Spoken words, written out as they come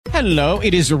Hello,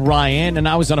 it is Ryan, and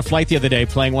I was on a flight the other day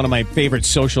playing one of my favorite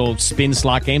social spin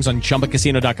slot games on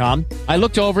ChumbaCasino.com. I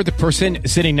looked over at the person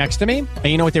sitting next to me, and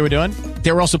you know what they were doing?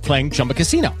 They were also playing Chumba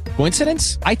Casino.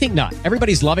 Coincidence? I think not.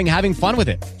 Everybody's loving having fun with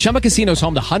it. Chumba Casino is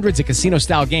home to hundreds of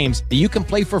casino-style games that you can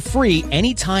play for free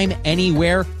anytime,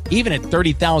 anywhere, even at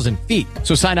 30,000 feet.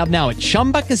 So sign up now at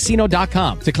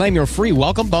ChumbaCasino.com to claim your free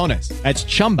welcome bonus. That's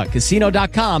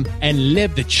ChumbaCasino.com and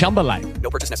live the Chumba life.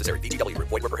 No purchase necessary. VGW.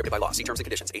 Void where prohibited by law. See terms and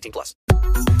conditions. 18+.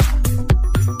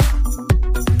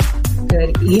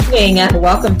 Good evening and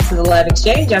welcome to the Live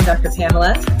Exchange. I'm Dr.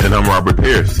 Pamela. And I'm Robert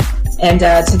Pierce. And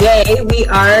today we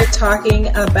are talking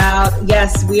about,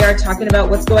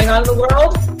 what's going on in the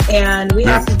world. And we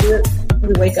have to do it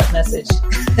with a wake-up message.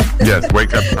 Yes,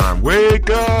 wake-up time. Wake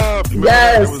up! Remember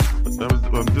yes. That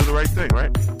was do the right thing, right?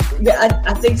 Yeah,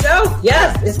 I think so.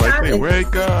 Yes, it's time.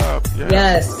 Wake up!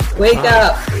 Yes, wake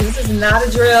up. This is not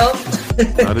a drill.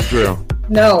 Not a drill.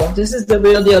 No, this is the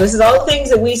real deal. This is all the things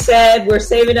that we said we're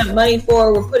saving up money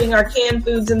for. We're putting our canned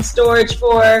foods in storage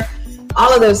for.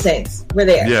 All of those things. We're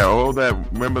there. Yeah, all that.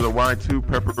 Remember the Y2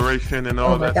 preparation and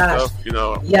all that stuff? You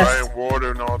know, yes. Frying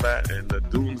water and all that, and the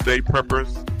doomsday preppers.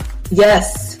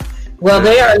 Yes. Well,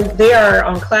 yeah. they are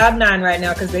on cloud nine right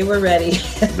now because they were ready.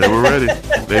 They were ready.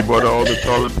 They bought all the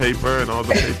toilet paper and all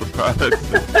the paper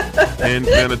products and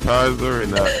hand sanitizer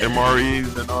and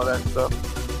MREs and all that stuff.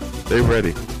 They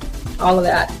ready. All of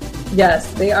that. Yes,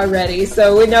 they are ready.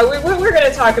 So we know what we're going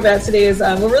to talk about today is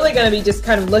we're really going to be just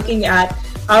kind of looking at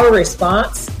our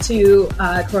response to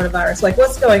coronavirus. Like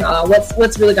what's going on?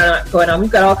 What's really going on?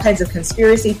 We've got all kinds of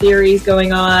conspiracy theories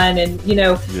going on, and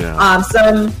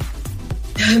some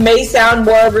may sound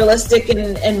more realistic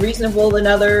and reasonable than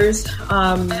others.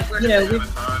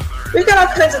 We've got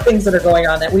all kinds of things that are going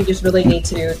on that we just really need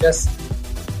to just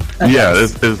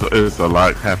there's a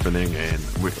lot happening, and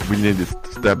we need to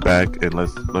step back and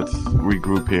let's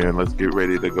regroup here and let's get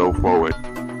ready to go forward.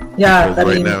 Yeah,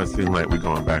 because now it seems like we're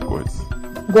going backwards.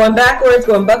 Going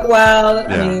buck wild.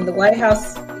 Yeah. I mean, the White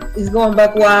House is going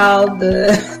buck wild.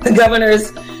 The governors,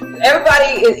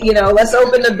 everybody, let's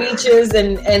open the beaches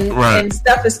and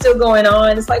stuff is still going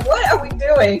on. It's like, what are we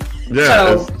doing?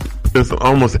 Yeah, it's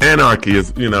almost anarchy.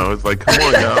 It's like, come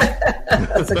on, y'all.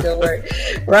 That's a good word.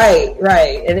 Right.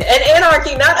 And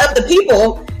anarchy, not of the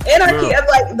people. Anarchy of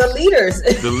like the leaders.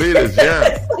 The leaders, yeah.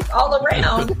 It's like all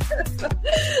around.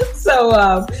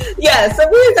 So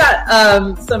we've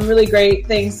got some really great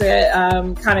things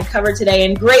to kind of cover today,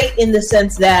 and great in the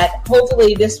sense that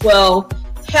hopefully this will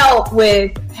help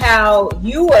with how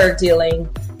you are dealing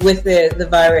with the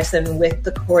virus and with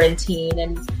the quarantine,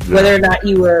 and whether or not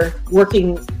you were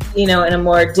working, in a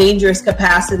more dangerous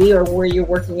capacity or where you're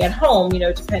working at home,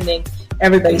 depending.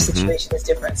 Everybody's situation is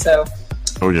different. So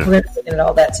we're going to be looking at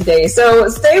all that today. So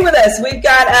stay with us. We've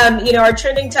got, our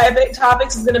trending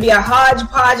topics is going to be a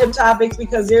hodgepodge of topics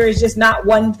because there is just not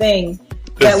one thing.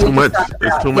 It's too much.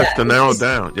 It's too much to narrow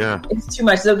down. Yeah. It's too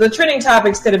much. So the trending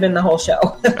topics could have been the whole show.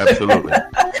 Absolutely.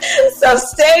 So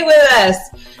stay with us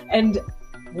and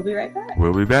we'll be right back.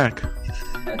 We'll be back.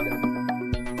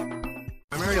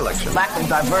 Primary election. Lack of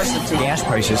diversity. Gas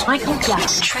prices. Michael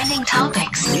Jackson. Trending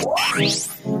topics.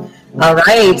 All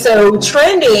right. So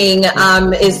trending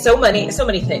is so many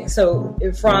things. So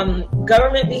from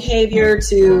government behavior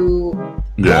to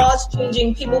laws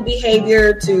changing people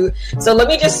behavior to. So let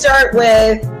me just start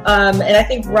with, and I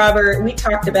think Robert, we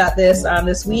talked about this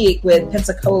this week with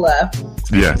Pensacola.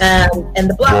 Yes. And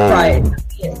the Block Party.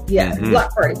 Yeah.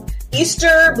 Block Party.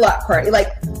 Easter Block Party. Like.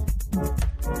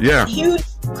 Yeah. Huge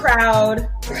crowd.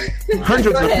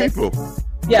 Hundreds of people.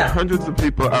 Yeah. Hundreds of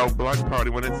people out block party.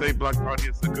 When they say block party,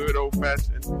 it's a good old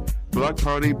fashioned block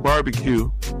party barbecue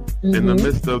in the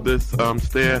midst of this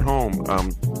stay at home.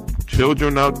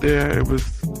 Children out there, it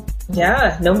was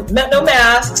no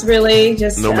masks really,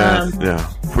 just no masks,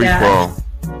 free fall.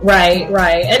 Right.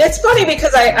 And it's funny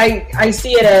because I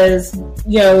see it as,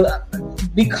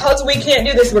 because we can't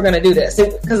do this, we're gonna do this.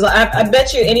 Because I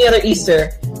bet you any other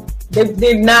Easter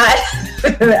they're not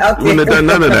out there. They've done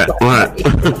none of that, right?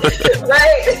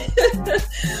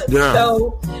 Yeah.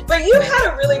 So, but you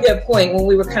had a really good point when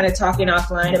we were kind of talking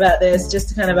offline about this,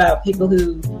 just kind of about people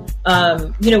who,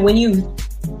 when you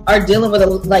are dealing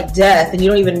with death and you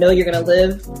don't even know you're going to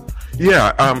live.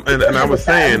 Yeah, and I was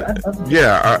saying,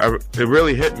 it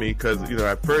really hit me because,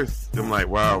 at first I'm like,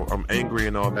 wow, I'm angry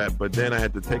and all that, but then I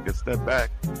had to take a step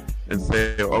back and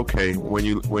say, okay, when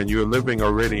you're living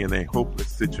already in a hopeless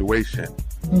situation,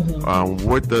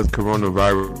 what does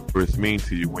coronavirus mean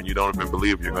to you when you don't even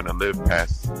believe you're going to live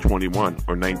past 21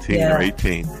 or 19 or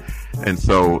 18? And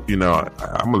so, I'm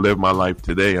going to live my life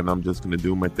today and I'm just going to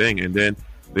do my thing. And then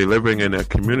they're living in a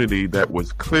community that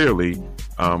was clearly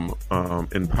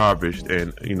impoverished,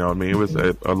 and it was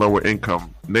a lower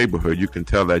income neighborhood. You can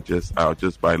tell that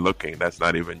just by looking. That's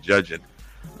not even judging.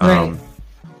 Right.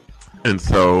 And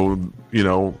so,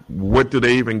 what do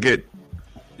they even get?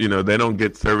 They don't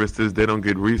get services, they don't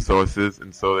get resources,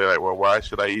 and so they're like, well, why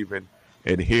should I even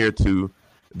adhere to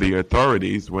the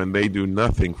authorities when they do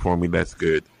nothing for me that's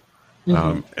good?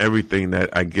 Everything that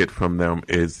I get from them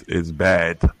is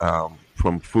bad.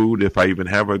 From food, if I even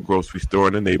have a grocery store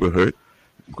in the neighborhood,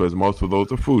 because most of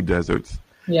those are food deserts.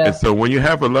 Yeah. And so when you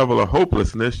have a level of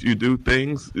hopelessness, you do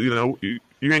things, you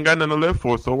ain't got nothing to live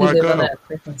for, so why go?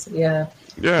 Yeah.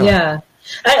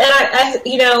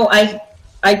 And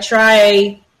I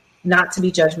try not to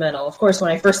be judgmental. Of course,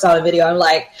 when I first saw the video, I'm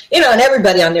like, and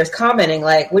everybody on there's commenting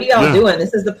like, what are y'all doing?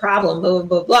 This is the problem, blah,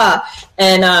 blah, blah, blah.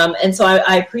 And so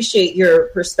I appreciate your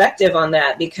perspective on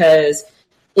that, because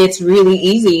it's really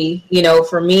easy,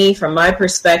 for me, from my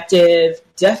perspective,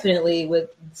 definitely with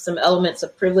some elements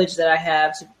of privilege that I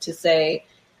have to say,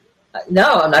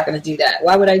 no, I'm not going to do that.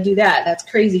 Why would I do that? That's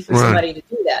crazy for somebody to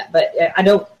do that. But I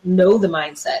don't know the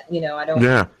mindset, I don't.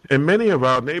 Yeah. In many of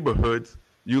our neighborhoods,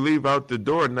 you leave out the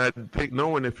door not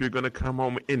knowing if you're going to come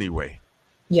home anyway.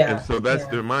 Yeah. And so that's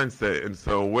their mindset. And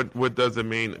so what does it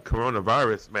mean?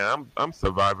 Coronavirus, man, I'm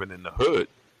surviving in the hood.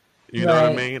 You know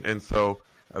what I mean? And so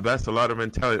that's a lot of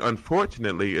mentality.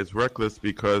 Unfortunately, it's reckless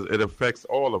because it affects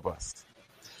all of us.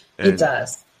 And, it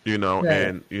does.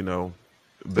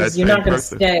 That's you're not going to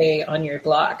stay on your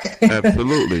block.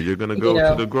 Absolutely. You're going to go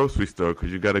to the grocery store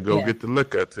because you got to go get the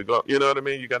liquor to go. You know what I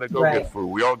mean? You got to go get food.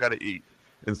 We all got to eat.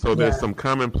 And so there's some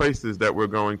common places that we're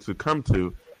going to come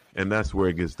to, and that's where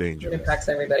it gets dangerous. It impacts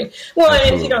everybody. Well,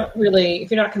 absolutely. And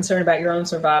if you're not concerned about your own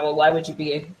survival, why would you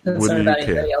be concerned about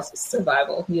anybody else's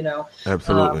survival?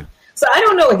 Absolutely. So I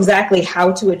don't know exactly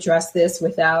how to address this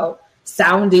without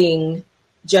sounding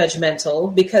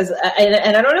judgmental, because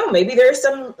and I don't know, maybe there's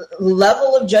some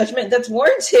level of judgment that's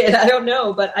warranted. I don't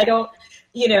know, but I don't,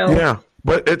 Yeah,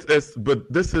 but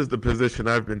but this is the position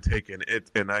I've been taking.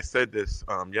 And I said this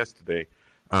yesterday.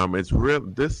 It's real.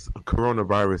 This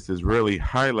coronavirus is really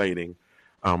highlighting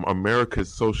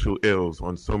America's social ills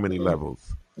on so many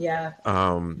levels. Yeah.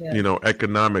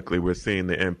 Economically, we're seeing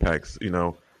the impacts.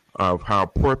 Of how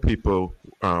poor people,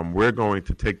 we're going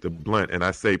to take the blunt. And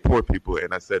I say poor people,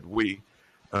 and I said we,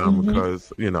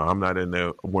 because, I'm not in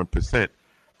the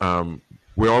 1%.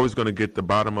 We're always going to get the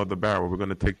bottom of the barrel. We're going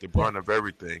to take the brunt of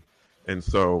everything. And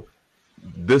so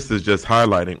this is just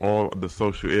highlighting all the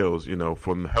social ills,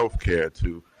 from healthcare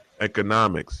to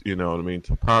economics,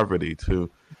 to poverty, to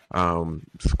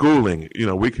schooling.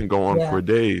 We can go on for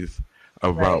days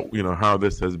about, how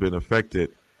this has been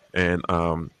affected. And,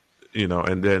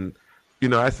 and then,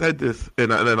 I said this,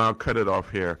 and then I'll cut it off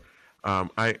here.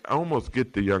 I almost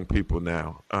get the young people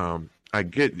now. I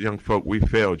get young folk, we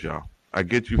failed y'all. I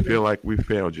get you feel like we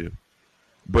failed you.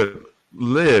 But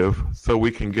live so we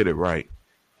can get it right.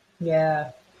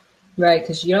 Yeah, right,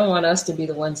 because you don't want us to be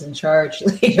the ones in charge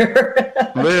later.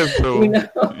 Live so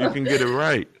you can get it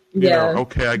right.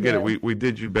 Okay, I get it. We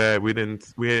did you bad. We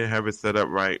didn't have it set up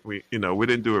right. We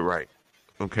didn't do it right.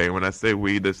 Okay, when I say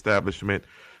we, the establishment,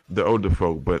 the older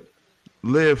folk, but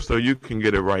live so you can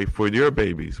get it right for your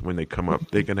babies when they come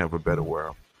up. They can have a better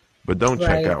world. But don't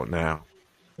check out now.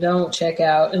 Don't check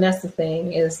out. And that's the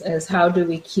thing is how do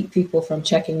we keep people from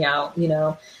checking out?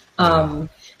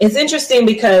 It's interesting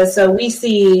because we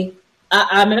see,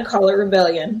 I'm going to call it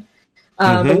rebellion,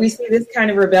 but we see this kind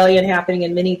of rebellion happening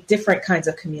in many different kinds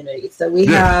of communities. So we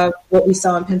have what we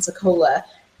saw in Pensacola,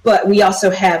 but we also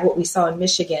have what we saw in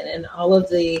Michigan and all of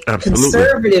the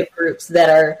conservative groups that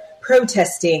are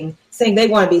protesting, saying they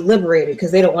want to be liberated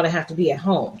because they don't want to have to be at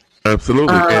home.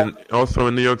 Absolutely. And also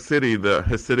in New York City, the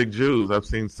Hasidic Jews, I've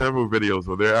seen several videos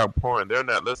where they're outpouring. They're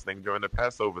not listening during the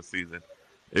Passover season.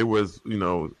 It was,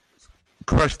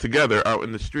 crushed together out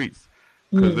in the streets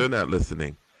because they're not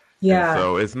listening. Yeah. And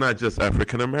so it's not just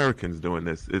African Americans doing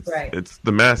this. It's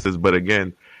the masses. But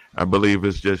again, I believe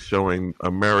it's just showing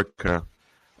America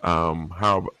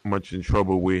how much in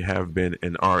trouble we have been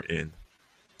and are in.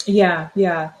 Yeah,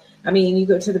 yeah. I mean, you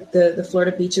go to the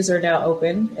Florida beaches are now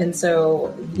open. And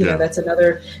so, that's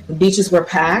another, the beaches were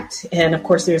packed. And of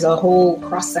course, there's a whole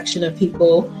cross section of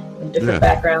people in different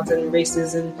backgrounds and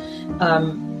races and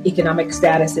economic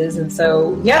statuses. And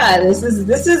so, this is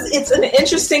it's an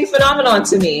interesting phenomenon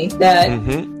to me that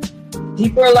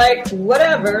people are like,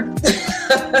 whatever.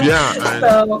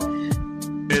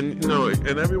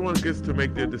 And everyone gets to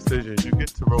make their decisions. You get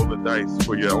to roll the dice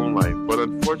for your own life. But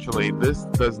unfortunately, this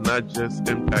does not just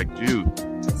impact you.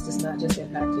 It's just not just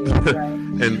impact you, right?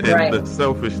 and right. the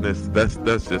selfishness, that's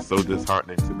just so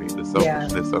disheartening to me. The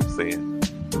selfishness I'm seeing,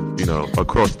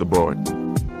 across the board.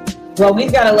 Well,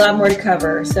 we've got a lot more to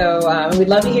cover, so we'd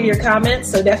love to hear your comments.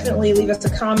 So definitely leave us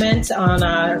a comment on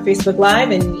our Facebook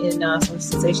Live and in some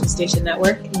Sensation Station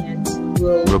Network, and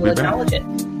we'll acknowledge it.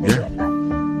 Yeah.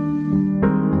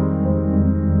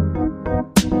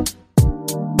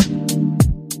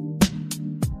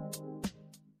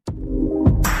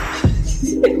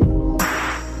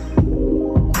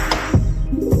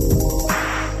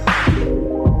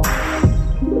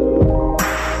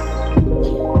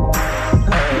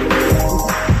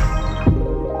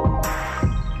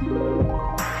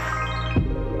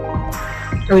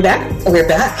 Are we back? Oh, we're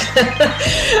back.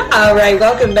 All right.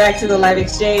 Welcome back to the Live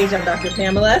Exchange. I'm Dr.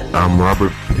 Pamela. I'm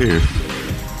Robert Pierce.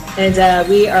 And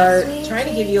we are trying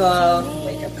to give you a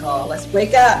wake-up call. Let's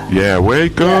wake up. Yeah,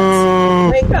 wake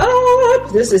up. Wake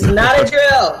up. This is not a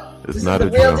drill. It's not a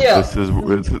real deal. This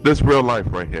is real life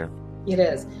right here. It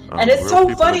is. And it's so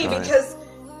funny because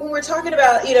when we're talking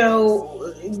about,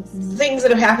 things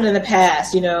that have happened in the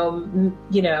past, I don't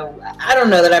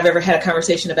know that I've ever had a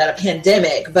conversation about a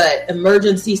pandemic, but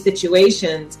emergency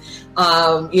situations,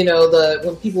 when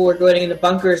people were going into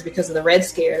bunkers because of the Red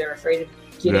Scare, they were afraid of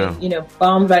getting,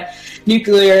 bombed by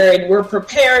nuclear, and we're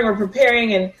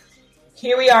preparing, and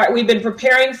here we are. We've been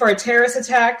preparing for a terrorist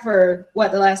attack for,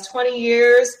 the last 20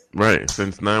 years? Right,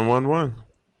 since 9/11.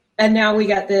 And now we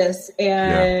got this,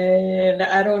 and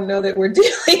I don't know that we're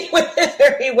dealing with it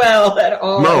very well at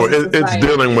all. No, it's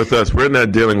dealing with us. We're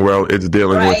not dealing well. It's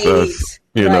dealing with us,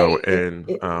 and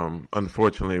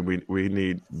unfortunately, we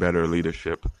need better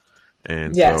leadership.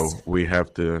 And so we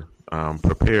have to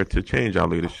prepare to change our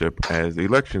leadership as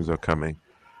elections are coming.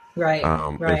 Right.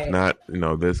 If not,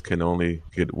 this can only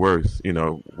get worse.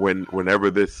 Whenever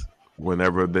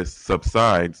this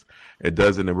subsides, it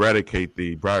doesn't eradicate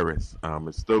the virus.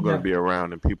 It's still going to be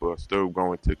around, and people are still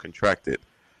going to contract it,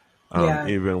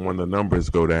 even when the numbers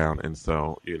go down. And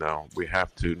so, we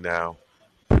have to now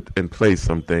put in place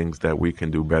some things that we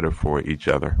can do better for each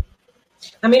other.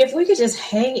 I mean, if we could just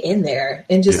hang in there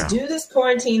and just do this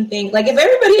quarantine thing, like if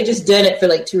everybody had just done it for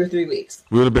like 2 or 3 weeks,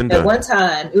 we would have been done. At one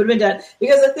time, it would have been done.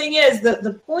 Because the thing is,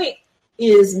 the point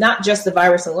is not just the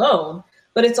virus alone,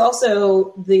 but it's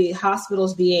also the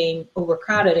hospitals being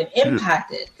overcrowded and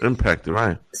impacted. Impacted,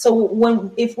 right.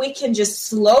 So if we can just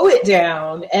slow it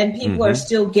down and people are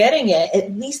still getting it,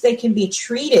 at least they can be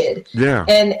treated. Yeah.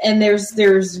 And there's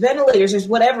ventilators, there's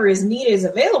whatever is needed is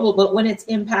available. But when it's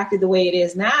impacted the way it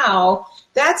is now,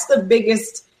 that's the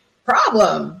biggest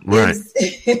problem. Right.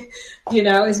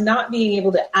 Is not being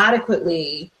able to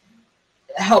adequately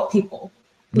help people.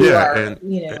 And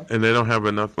they don't have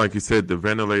enough, like you said, the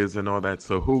ventilators and all that.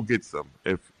 So who gets them?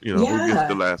 Who gets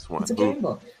the last one? It's a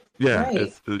gamble.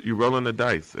 It's you're rolling the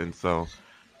dice, and so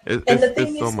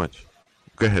it's so much.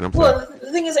 Go ahead. I'm sorry. Well,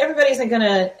 the thing is, everybody isn't going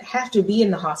to have to be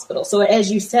in the hospital. So as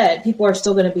you said, people are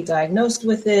still going to be diagnosed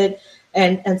with it,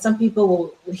 and some people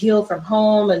will heal from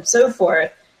home and so forth.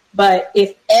 But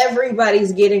if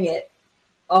everybody's getting it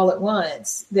all at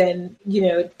once, then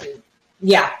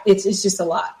it's just a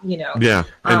lot, Yeah,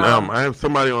 and I have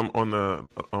somebody on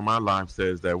my live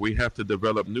says that we have to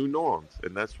develop new norms,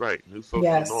 and that's right, new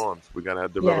social norms. We got to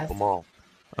develop them all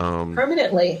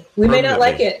permanently. We may not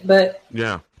like it, but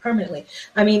permanently.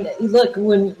 I mean, look,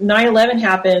 when 9/11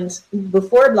 happened,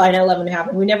 before 9/11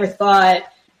 happened, we never thought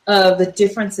of the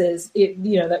differences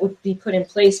that would be put in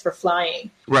place for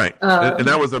flying. Right, and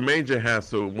that was a major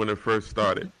hassle when it first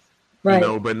started. Right.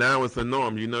 But now it's a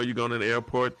norm. You're going to the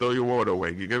airport, throw your water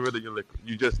away. You get rid of your liquor.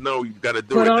 You just know you've got to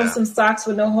do it. Put on some socks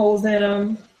with no holes in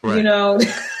them. Right. What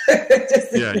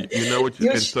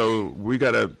and so we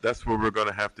that's what we're going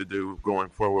to have to do going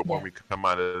forward when we come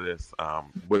out of this.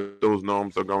 What those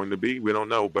norms are going to be, we don't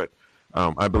know. But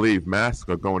I believe masks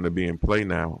are going to be in play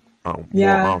now more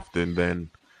often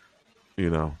than,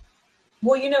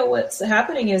 Well, what's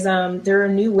happening is there are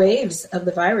new waves of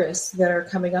the virus that are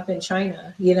coming up in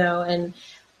China, and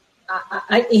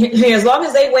I as long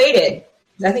as they waited,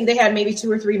 I think they had maybe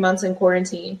 2 or 3 months in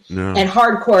quarantine and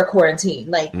hardcore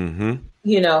quarantine, and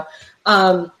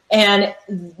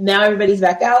now everybody's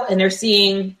back out and they're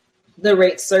seeing the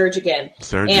rates surge again.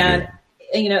 And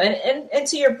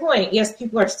to your point, yes,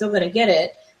 people are still going to get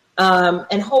it.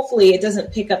 And hopefully it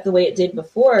doesn't pick up the way it did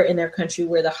before in their country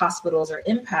where the hospitals are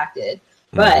impacted.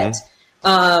 But,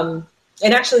 and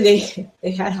actually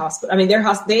they had hospital. I mean,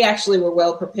 they actually were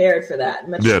well prepared for that.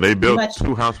 They built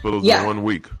 2 hospitals in 1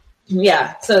 week.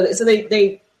 Yeah. So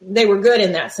they were good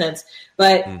in that sense.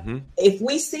 But if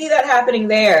we see that happening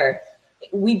there,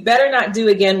 we better not do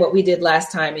again what we did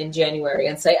last time in January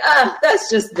and say, that's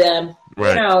just them,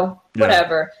 Right.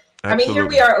 Whatever. Absolutely. I mean, here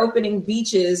we are opening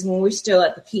beaches when we're still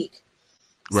at the peak.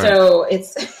 Right. So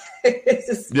it's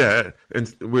just,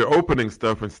 and we're opening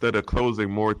stuff instead of closing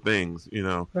more things,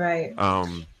 right.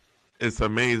 It's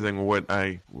amazing what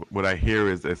I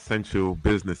hear is essential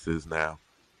businesses now.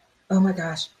 Oh my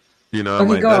gosh. I'm Okay,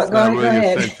 like, go that's not go really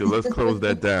ahead. essential. Let's close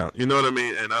that down. You know what I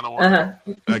mean? And I don't want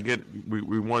I get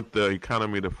we want the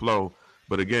economy to flow,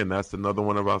 but again, that's another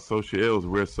one of our social ills.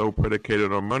 We're so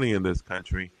predicated on money in this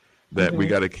country that we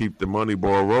got to keep the money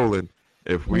ball rolling.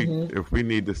 If we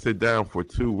need to sit down for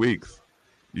 2 weeks,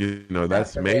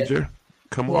 that's major.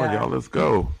 Come on, y'all, let's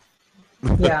go.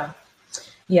 Yeah.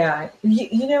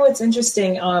 It's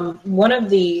interesting. One of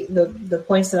the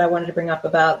points that I wanted to bring up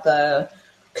about the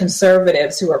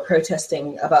conservatives who are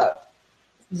protesting about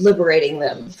liberating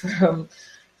them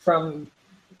from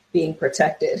being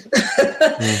protected.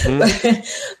 There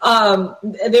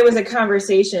was a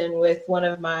conversation with one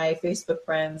of my Facebook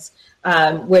friends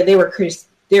where they were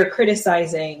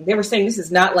criticizing. They were saying this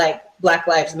is not like Black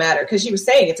Lives Matter, because she was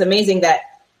saying it's amazing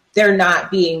that they're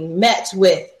not being met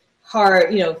with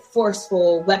hard,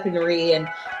 forceful weaponry and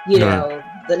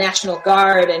the National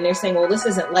Guard, and they're saying, well, this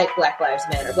isn't like Black Lives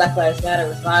Matter. Black Lives Matter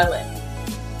was violent,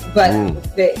 but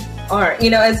they aren't.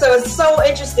 And so it's so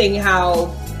interesting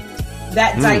how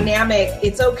that dynamic.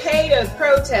 It's okay to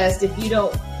protest if you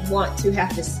don't want to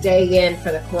have to stay in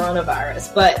for the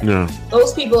coronavirus, but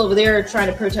those people over there are trying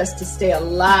to protest to stay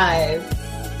alive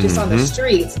just on the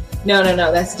streets. No,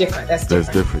 that's different. That's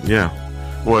different. Yeah.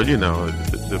 Well,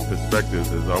 the perspective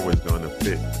is always going to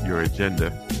fit your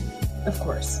agenda. Of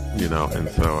course. And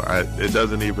so it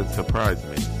doesn't even surprise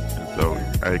me. And so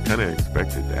I kind of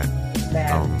expected that.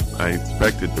 I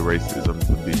expected the racism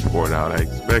to be poured out. I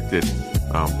expected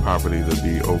poverty to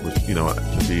be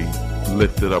to be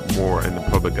lifted up more in the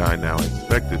public eye now. I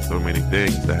expected so many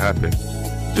things to happen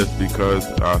just because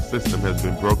our system has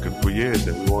been broken for years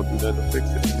and we won't do nothing to fix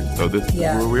it. And so this is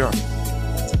where we are.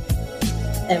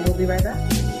 And we'll be right back.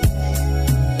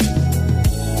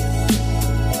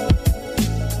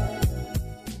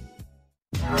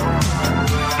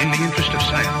 In the interest of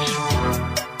science.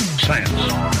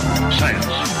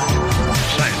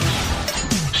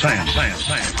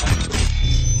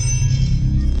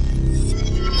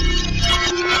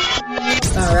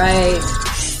 All right.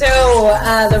 So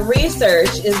the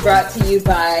research is brought to you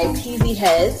by PZ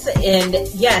Heads. And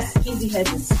yes, PZ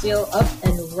Heads is still up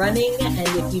and running. And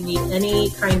if you need any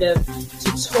kind of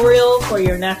tutorial for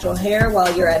your natural hair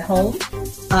while you're at home,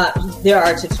 there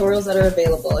are tutorials that are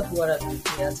available. If you want to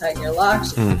tighten your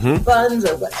locks, buns,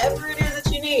 or whatever it is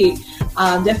that you need,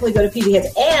 definitely go to PZ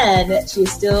Heads. And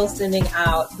she's still sending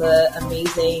out the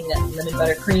amazing lemon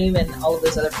butter cream and all of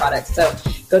those other products. So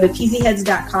go to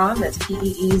pzheads.com. That's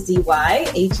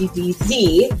PEEZYHEDZ.com.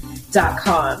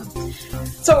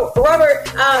 So, Robert,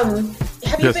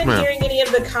 have you been hearing any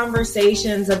of the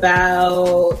conversations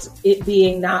about it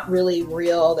being not really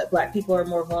real, that Black people are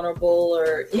more vulnerable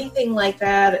or anything like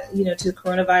that, to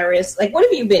coronavirus? Like, what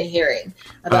have you been hearing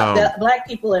about Black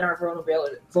people and our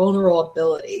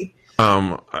vulnerability?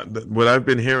 What I've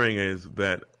been hearing is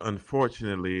that,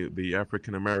 unfortunately, the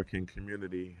African American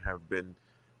community have been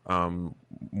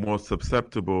more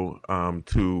susceptible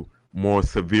to more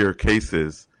severe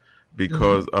cases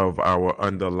because of our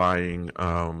underlying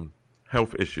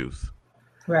health issues.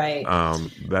 Right.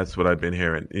 That's what I've been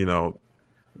hearing,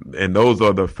 and those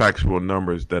are the factual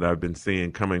numbers that I've been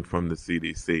seeing coming from the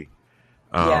CDC.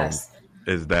 Yes.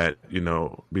 Is that,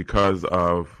 because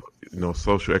of,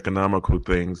 socioeconomical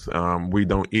things, we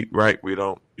don't eat right. We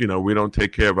don't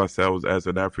take care of ourselves as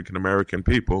an African American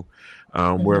people.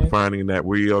 We're finding that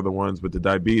we are the ones with the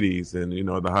diabetes and,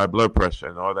 the high blood pressure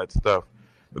and all that stuff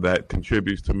that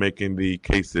contributes to making the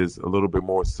cases a little bit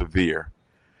more severe.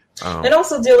 And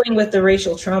also dealing with the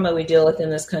racial trauma we deal with in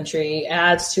this country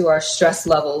adds to our stress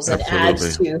levels and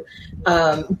adds to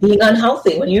being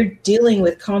unhealthy. When you're dealing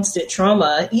with constant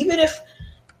trauma, even if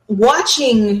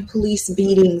watching police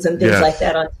beatings and things like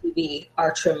that on TV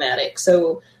are traumatic.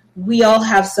 So we all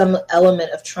have some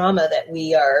element of trauma that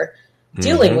we are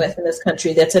dealing with in this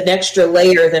country that's an extra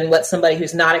layer than what somebody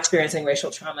who's not experiencing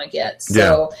racial trauma gets.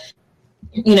 So,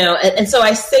 and so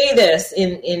I say this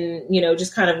in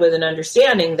just kind of with an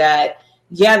understanding that,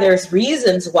 there's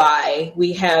reasons why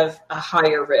we have a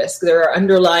higher risk. There are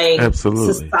underlying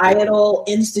societal,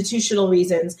 institutional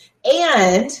reasons,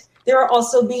 and there are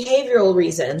also behavioral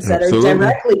reasons that are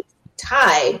directly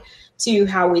tied to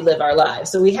how we live our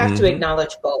lives. So we have to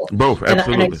acknowledge both. Both,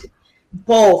 absolutely.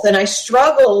 And I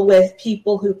struggle with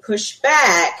people who push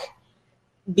back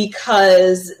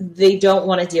because they don't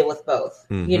want to deal with both.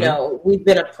 You know, we've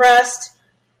been oppressed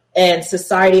and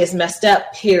society is messed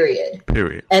up, period.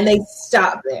 And they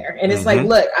stop there. And it's like,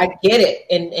 look, I get it.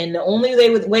 And the only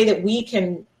way that we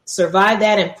can survive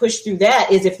that and push through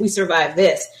that is if we survive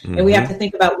this. And we have to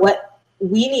think about what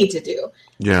we need to do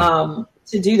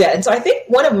to do that. And so I think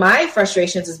one of my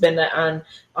frustrations has been that on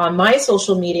my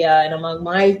social media and among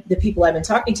the people I've been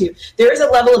talking to, there is a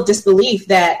level of disbelief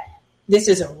that this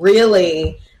is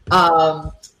really,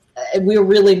 we're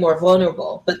really more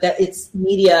vulnerable, but that it's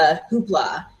media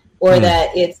hoopla, or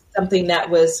that it's something that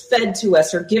was fed to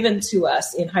us or given to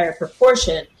us in higher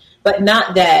proportion, but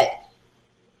not that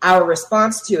our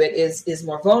response to it is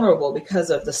more vulnerable because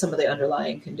of some of the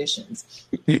underlying conditions.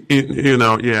 You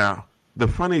know, yeah. The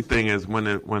funny thing is when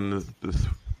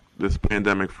this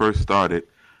pandemic first started,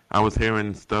 I was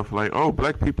hearing stuff like, "Oh,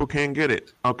 black people can't get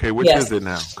it." Okay, which is it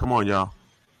now? Come on, y'all.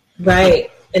 Right,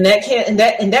 and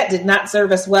that did not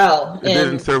serve us well. It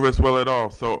didn't serve us well at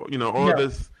all. So you know,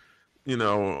 this, you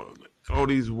know, all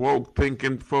these woke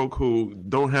thinking folk who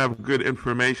don't have good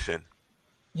information.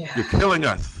 Yeah. You're killing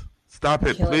us. Stop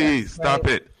it, please. Stop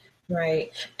it.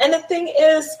 Right. And the thing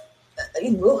is,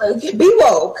 be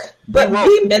woke, but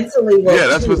be mentally woke. Yeah,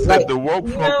 that's what's like, the woke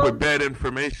folk with bad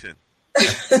information.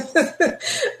 There's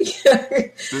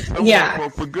some woke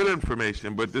folk with good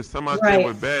information, but there's some out there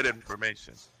with bad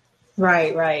information.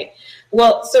 Right.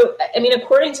 Well, so, I mean,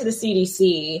 according to the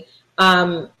CDC,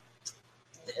 and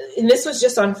this was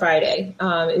just on Friday,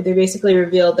 they basically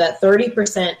revealed that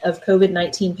 30% of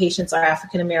COVID-19 patients are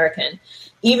African American,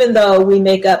 even though we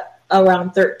make up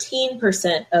around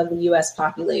 13% of the U.S.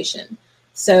 population.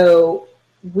 So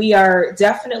we are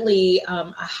definitely,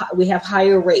 we have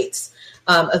higher rates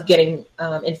of getting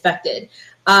infected.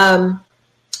 Let's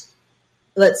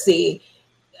see.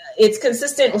 It's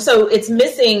consistent. So it's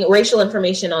missing racial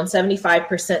information on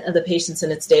 75% of the patients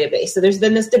in its database. So there's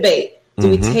been this debate. Do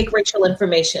we take racial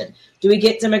information? Do we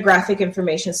get demographic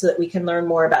information so that we can learn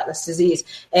more about this disease?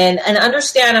 And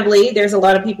understandably, there's a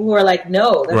lot of people who are like,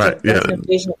 no, that's an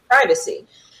invasion of privacy.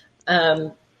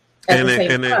 And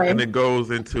it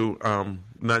goes into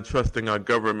not trusting our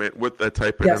government with that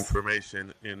type of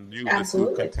information and use it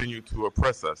to continue to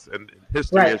oppress us. And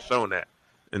history has shown that.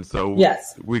 And so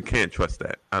we can't trust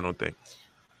that, I don't think.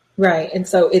 Right. And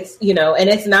so it's, you know, and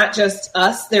it's not just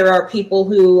us. There are people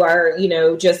who are, you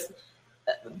know, just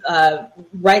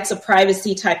rights of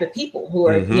privacy type of people who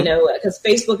are, you know, because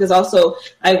Facebook is also,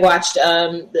 I watched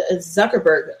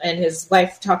Zuckerberg and his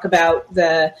wife talk about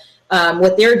the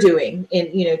what they're doing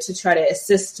in, you know, to try to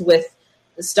assist with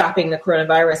stopping the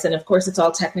coronavirus. And of course, it's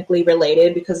all technically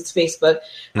related because it's Facebook,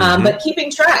 but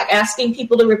keeping track, asking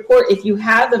people to report if you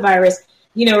have the virus,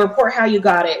 you know, report how you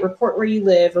got it, report where you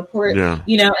live, report,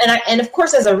 you know, and of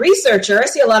course, as a researcher, I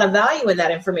see a lot of value in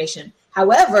that information.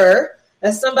 However,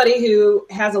 as somebody who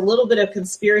has a little bit of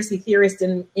conspiracy theorist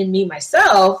in me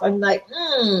myself, I'm like,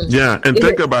 Yeah, and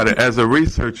think about it. As a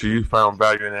researcher, you found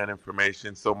value in that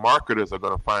information. So marketers are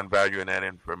going to find value in that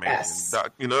information. Yes.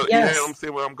 You know I'm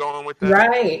saying where I'm going with that?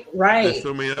 Right. There's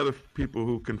so many other people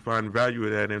who can find value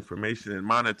in that information and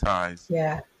monetize.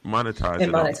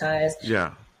 Monetize.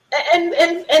 Yeah.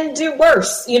 And do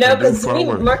worse, you know, because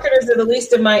marketers are the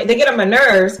least of they get on my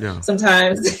nerves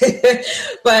sometimes.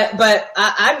 but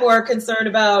I'm more concerned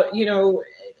about, you know,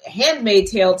 handmaid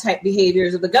tale type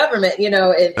behaviors of the government, you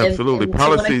know. Absolutely. And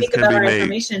policies so can be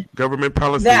made. Government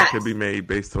policies can be made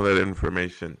based on that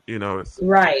information, you know. It's,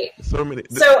 so many.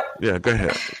 Yeah, go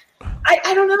ahead.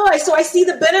 I don't know. So I see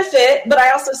the benefit, but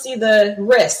I also see the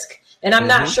risk. And I'm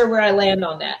not sure where I land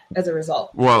on that as a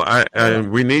result. Well,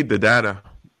 we need the data.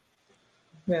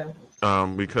 Yeah.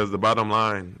 Because the bottom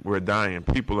line, we're dying.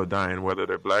 People are dying, whether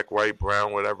they're black, white,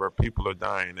 brown, whatever. People are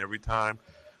dying every time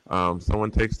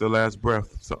someone takes their last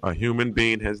breath. So a human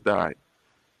being has died.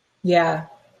 Yeah.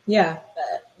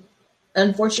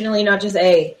 Unfortunately, not just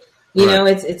a. You know,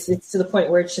 it's to the point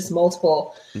where it's just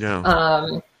multiple.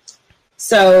 Yeah.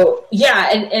 So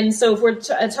and so if we're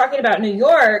talking about New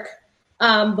York,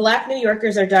 Black New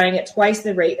Yorkers are dying at twice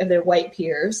the rate of their white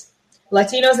peers.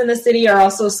 Latinos in the city are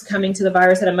also succumbing to the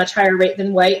virus at a much higher rate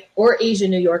than white or Asian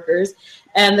New Yorkers.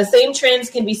 And the same trends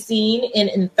can be seen in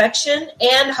infection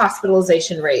and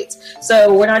hospitalization rates.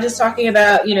 So we're not just talking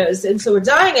about, you know, so we're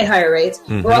dying at higher rates.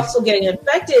 We're also getting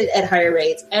infected at higher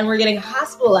rates, and we're getting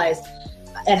hospitalized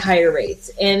at higher rates.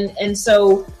 And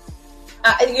so,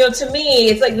 you know, to me,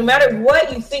 it's like no matter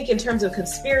what you think in terms of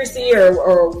conspiracy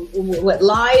or what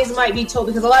lies might be told,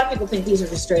 because a lot of people think these are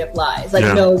just straight up lies. Like,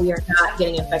 no, we are not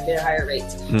getting infected at higher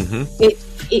rates.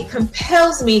 It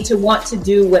compels me to want to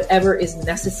do whatever is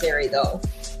necessary, though,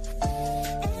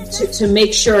 to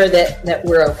make sure that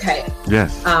we're okay.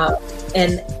 Yes.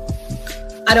 And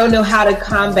I don't know how to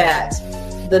combat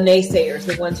the naysayers,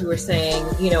 the ones who are saying,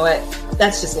 you know what,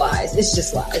 that's just lies. It's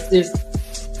just lies.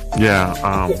 Yeah.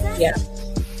 Yeah.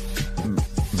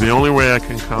 The only way I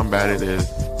can combat it is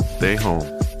stay home.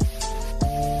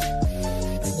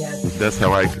 Yeah. That's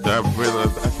how I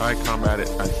combat it.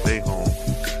 I stay home.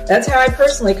 That's how I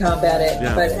personally combat it.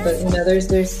 Yeah. But you know,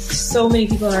 there's so many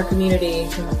people in our community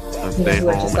I stay who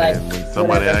are home, just like, and when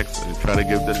somebody whatever. asks, try to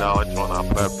give the knowledge on our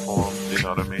platform. You know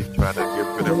what I mean? Try to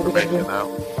give good information out.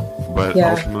 But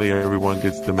Yeah. ultimately, everyone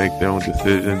gets to make their own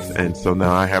decisions, and so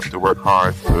now I have to work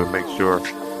hard to make sure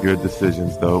your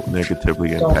decisions don't negatively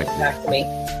Don't impact me.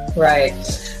 impact me. Right.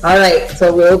 All right.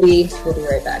 So we'll be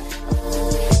right back.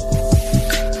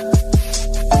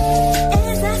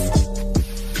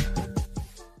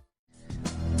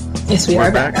 Yes, we We're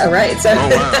are back. back? All right. So, Oh,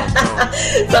 wow.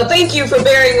 so thank you for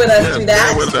bearing with us Yes, through that.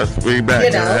 bear with us. We're back.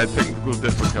 You know. I had technical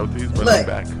difficulties, but Look, I'm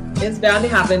back. It's bound to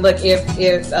happen. Look, if who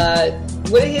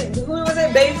was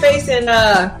it? Babyface and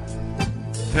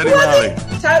Teddy who was Riley.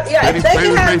 it? Yeah, if they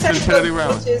can have Babyface and Teddy technical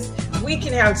Riley. glitches, we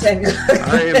can have technical.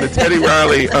 I am the Teddy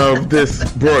Riley of this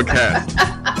broadcast.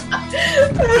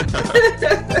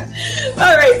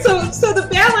 All right, so the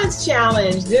balance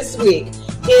challenge this week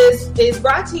is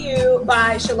brought to you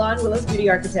by Shalon Willis Beauty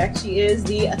Architect. She is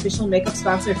the official makeup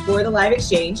sponsor for the Live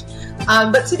Exchange.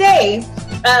 But today,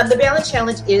 the balance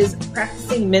challenge is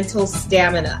practicing mental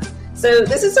stamina. So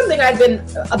this is something I've been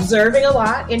observing a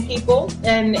lot in people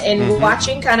and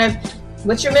watching kind of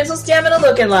what's your mental stamina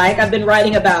looking like. I've been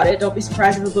writing about it. Don't be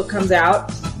surprised if the book comes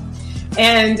out.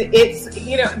 And it's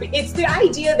the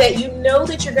idea that you know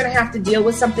that you're going to have to deal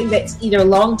with something that's either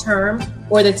long-term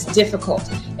or that's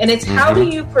difficult. And it's how do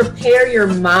you prepare your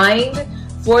mind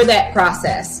for that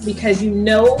process? Because you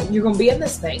know you're going to be in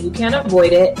this thing. You can't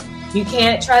avoid it. You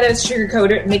can't try to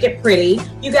sugarcoat it and make it pretty.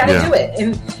 You got to do it.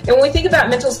 And when we think about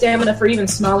mental stamina for even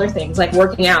smaller things like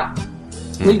working out,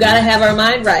 we've got to have our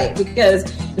mind right, because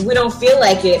if we don't feel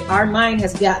like it, our mind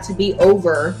has got to be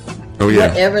over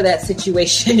whatever that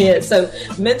situation is. So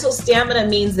mental stamina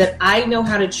means that I know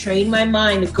how to train my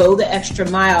mind to go the extra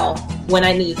mile when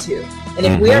I need to. And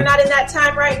if we are not in that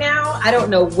time right now, I don't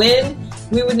know when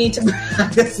we would need to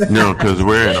practice that. No, because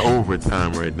we're in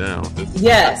overtime right now.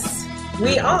 Yes,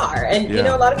 we are. And, you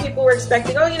know, a lot of people were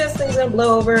expecting, this thing's going to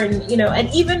blow over. And,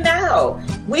 and even now,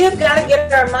 we have got to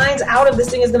get our minds out of this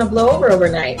thing is going to blow over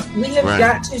overnight. We have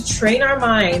got to train our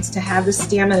minds to have the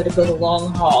stamina to go the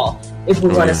long haul if we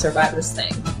want to survive this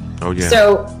thing.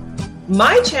 So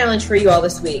my challenge for you all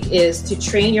this week is to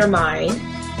train your mind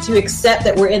to accept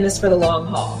that we're in this for the long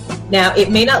haul. Now, it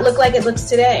may not look like it looks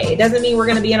today. It doesn't mean we're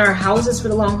going to be in our houses for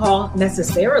the long haul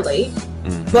necessarily,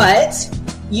 but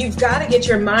you've got to get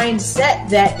your mind set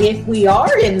that if we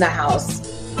are in the house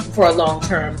for a long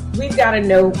term, we've got to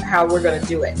know how we're going to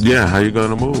do it. Yeah, how you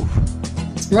going to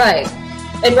move? Right.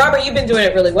 And Robert, you've been doing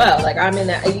it really well. Like I'm in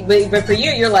that, but for you,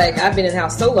 you're like, I've been in the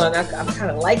house so long, I'm kind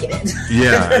of liking it.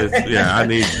 I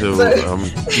need to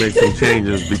make some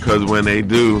changes, because when they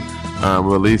do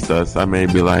release us, I may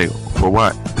be like, for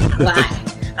what? Why?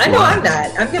 I know I'm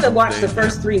not. I'm going to watch the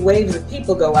first 3 waves of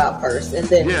people go out first, and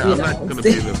then, I'm not going to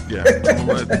be the,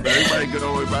 everybody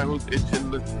go, everybody who's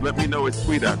itching, let me know it's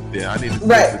sweet out there. I need to see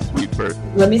the sweet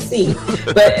person. Let me see.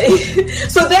 But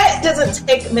so that doesn't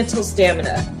take mental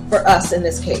stamina for us in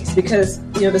this case, because,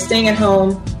 the staying at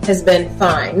home has been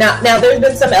fine. Now there's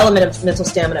been some element of mental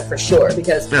stamina for sure,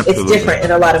 because it's different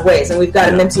in a lot of ways, and we've got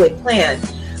to mentally plan.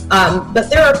 But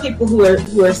there are people who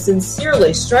are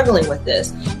sincerely struggling with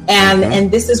this, and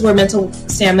this is where mental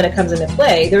stamina comes into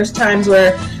play. There's times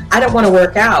where I don't want to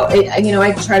work out.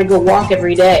 I try to go walk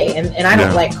every day, and I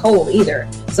don't like cold either.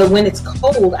 So when it's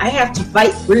cold, I have to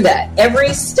fight through that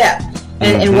every step.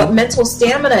 And what mental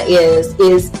stamina is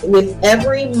with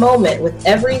every moment, with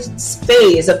every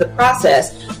phase of the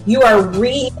process, you are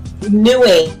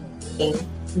renewing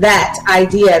that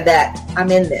idea that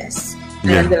I'm in this.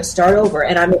 And I'm going to start over,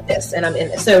 and I'm in this, and I'm in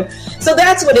this. So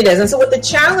that's what it is. And so what the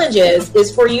challenge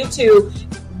is for you to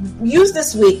use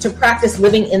this week to practice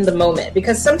living in the moment,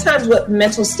 because sometimes what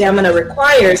mental stamina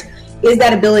requires is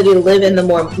that ability to live in the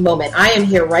moment. I am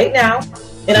here right now,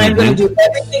 and I'm going to do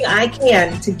everything I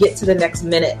can to get to the next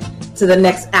minute, to the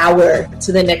next hour,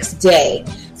 to the next day.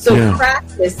 So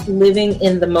practice living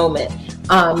in the moment.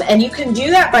 And you can do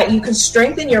that you can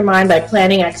strengthen your mind by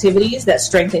planning activities that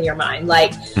strengthen your mind,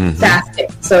 like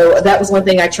fasting. So that was one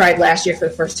thing I tried last year for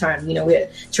the first time. We had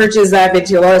churches I've been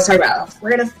to always talk about,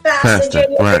 we're going to fast in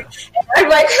January. Right. And I'm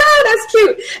like, that's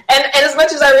cute. And as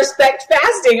much as I respect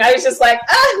fasting, I was just like,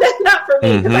 that's not for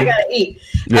me, because I got to eat.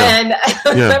 Yeah. And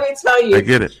let me tell you, I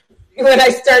get it. when I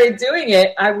started doing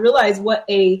it, I realized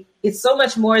it's so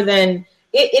much more than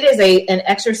it is an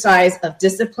exercise of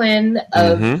discipline,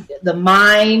 of the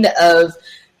mind,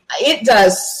 it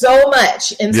does so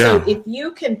much. And so if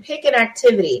you can pick an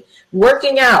activity,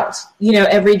 working out,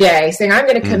 every day, saying, I'm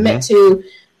going to commit to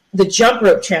the jump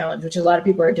rope challenge, which a lot of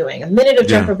people are doing, a minute of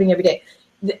jump roping every day.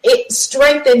 It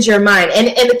strengthens your mind. And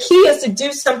the key is to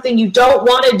do something you don't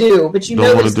want to do, but you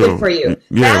know it's good for you.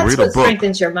 That's what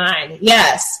strengthens your mind.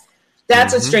 Yes.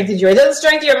 That's what strengthens your mind. It doesn't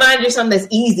strengthen your mind to do something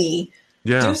that's easy.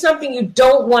 Yeah. Do something you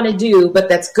don't want to do, but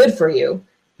that's good for you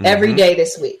every day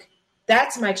this week.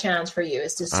 That's my challenge for you,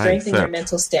 is to strengthen your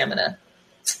mental stamina.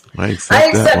 I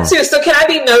accept too. So can I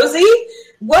be nosy?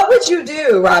 What would you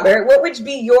do, Robert? What would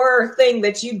be your thing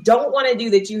that you don't want to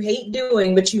do, that you hate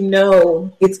doing, but you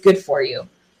know it's good for you?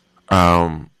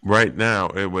 Right now,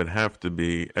 it would have to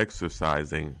be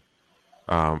exercising.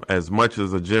 As much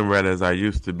as a gym rat as I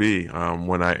used to be,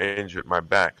 when I injured my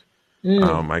back,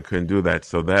 I couldn't do that.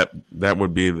 So that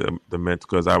would be the mental,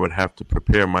 because I would have to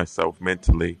prepare myself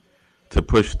mentally to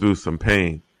push through some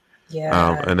pain.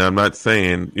 Yeah. And I'm not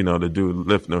saying, to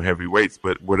lift no heavy weights,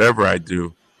 but whatever I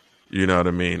do, you know what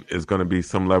I mean, is going to be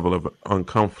some level of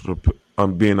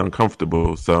being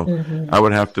uncomfortable. So I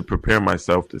would have to prepare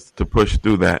myself to push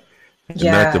through that, and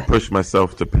not to push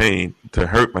myself to pain, to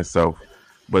hurt myself,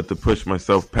 but to push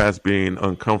myself past being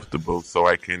uncomfortable so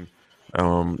I can,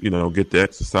 get the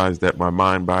exercise that my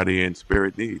mind, body, and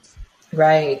spirit needs.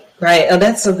 Right. Oh,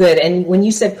 that's so good. And when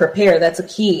you said prepare, that's a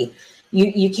key.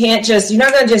 You can't you're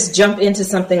not going to just jump into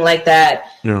something like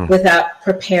that without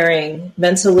preparing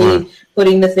mentally,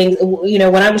 putting the things,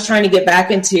 when I was trying to get back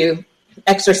into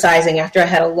exercising after I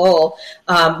had a lull,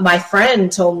 my friend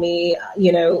told me,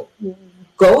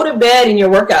 go to bed in your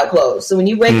workout clothes. So when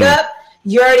you wake up,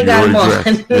 you already got them on,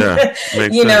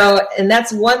 and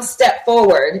that's one step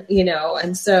forward,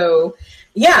 and so,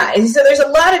 and so there's a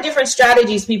lot of different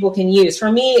strategies people can use.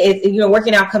 For me,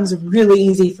 working out comes really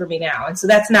easy for me now. And so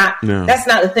that's not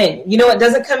the thing. You know what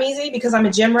doesn't come easy, because I'm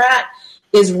a gym rat,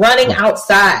 is running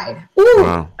outside.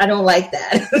 Ooh, I don't like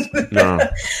that.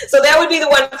 So that would be the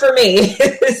one for me.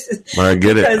 I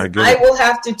get it. I will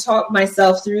have to talk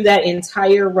myself through that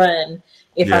entire run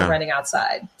if I'm running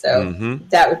outside. So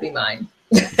that would be mine.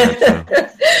 Gotcha.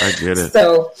 I get it.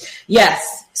 So,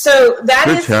 yes. So that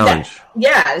Good is challenge.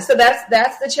 So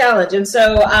that's the challenge. And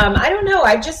so I don't know.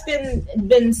 I've just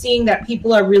been seeing that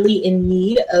people are really in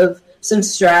need of some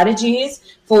strategies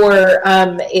for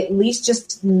at least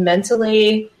just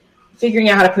mentally figuring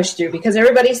out how to push through, because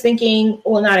everybody's thinking,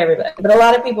 well, not everybody, but a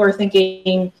lot of people are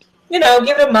thinking, give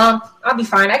it a month, I'll be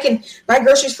fine. I can buy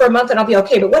groceries for a month and I'll be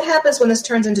okay. But what happens when this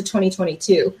turns into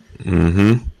 2022?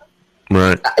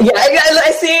 Right.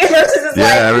 I see. Versus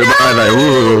everybody like,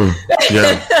 ooh.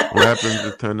 Yeah. What happens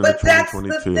to turn into 2022? But that's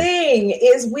the thing,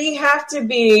 is we have to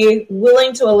be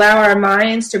willing to allow our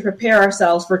minds to prepare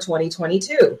ourselves for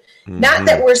 2022. Not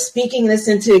that we're speaking this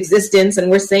into existence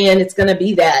and we're saying it's going to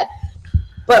be that.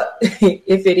 But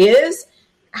if it is,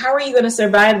 how are you going to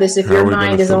survive this if your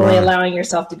mind is only allowing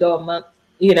yourself to go a month?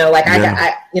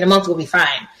 I in a month we'll be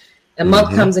fine. A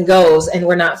month comes and goes and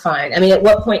we're not fine. I mean, at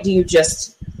what point do you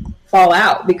just fall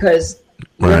out because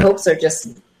your hopes are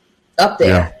just up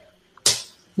there?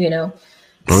 So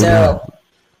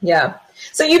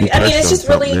it's just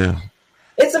really,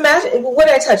 it's a matter. What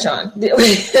did I touch on?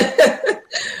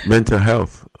 Mental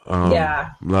health.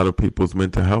 A lot of people's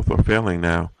mental health are failing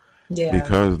now.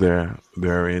 Because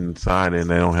they're inside and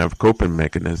they don't have coping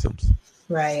mechanisms.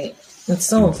 Right. It's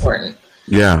so important.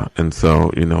 Yeah. And so,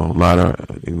 a lot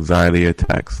of anxiety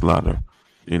attacks, a lot of,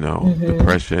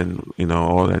 depression,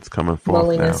 all that's coming forth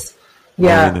Loneliness.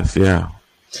 Now. Loneliness, yeah.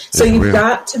 So you've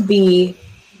got to be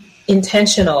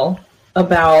intentional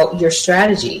about your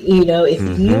strategy.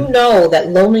 If you know that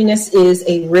loneliness is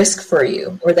a risk for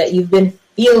you, or that you've been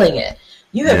feeling it,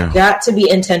 you have got to be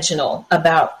intentional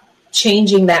about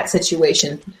changing that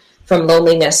situation from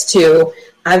loneliness to,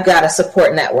 I've got a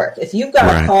support network. If you've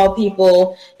got to call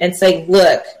people and say,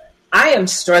 look, I am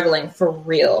struggling for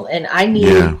real, and I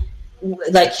need,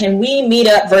 can we meet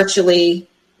up virtually,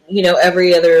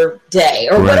 every other day,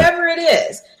 or whatever it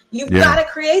is. You've got to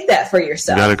create that for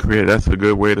yourself. You got to create. That's a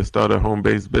good way to start a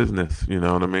home-based business. You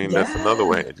know what I mean? Yeah. That's another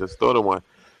way. Just start a one.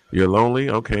 You're lonely?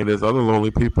 Okay, there's other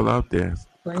lonely people out there.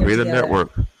 Create a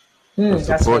network. A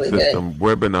support system,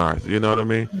 webinars, you know what I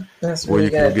mean? That's where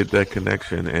really you can get that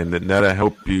connection, and that'll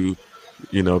help you,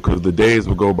 because the days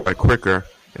will go by quicker,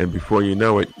 and before you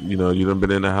know it, you've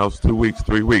been in the house 2 weeks,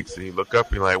 3 weeks, and you look up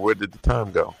and you're like, where did the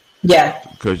time go? Yeah.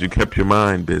 Because you kept your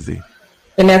mind busy.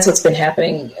 And that's what's been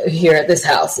happening here at this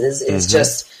house is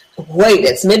just wait,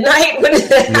 it's midnight? When did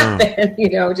that happen?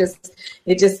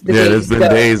 There's been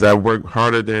days I worked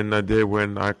harder than I did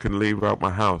when I could leave out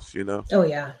my house, Oh,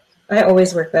 yeah. I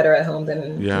always work better at home than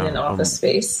in an office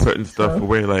space. Putting stuff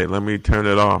away, like, let me turn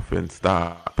it off and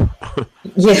stop.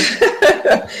 Yeah.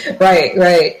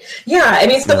 Right. Yeah. I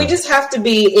mean, so we just have to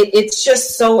be, it's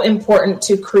just so important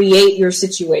to create your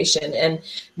situation and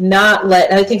not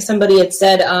I think somebody had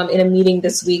said in a meeting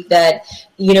this week that,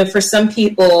 for some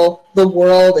people, the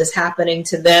world is happening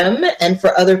to them, and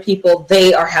for other people,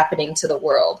 they are happening to the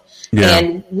world. Yeah.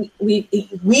 And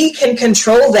we can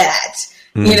control that,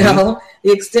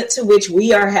 the extent to which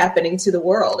we are happening to the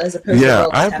world as opposed to the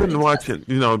world. I've been watching,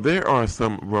 there are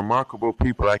some remarkable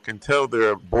people. I can tell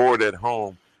they're bored at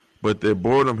home, but their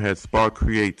boredom has sparked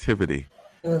creativity.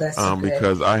 Oh, that's so good.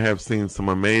 Because I have seen some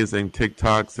amazing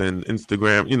TikToks and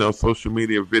Instagram, social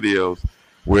media videos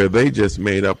where they just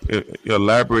made up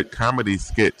elaborate comedy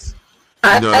skits.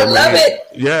 I love it.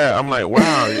 Yeah, I'm like,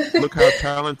 wow, look how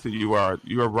talented you are.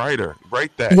 You're a writer.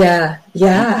 Write that.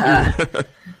 Yeah.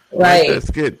 Right. Write that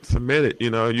skit, submit it.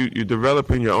 You're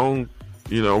developing your own,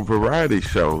 variety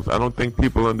shows. I don't think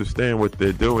people understand what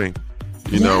they're doing.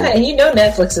 And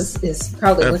Netflix is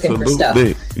probably looking for stuff.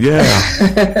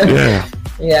 Yeah.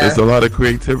 There's a lot of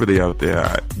creativity out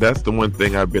there. That's the one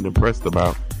thing I've been impressed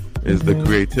about is the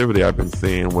creativity I've been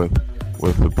seeing with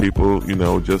the people,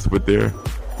 just with their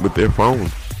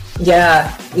phones.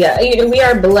 Yeah. We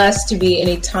are blessed to be in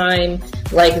a time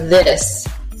like this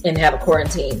and have a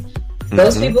quarantine.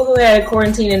 Those people who had a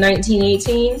quarantine in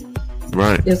 1918.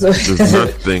 Right. There's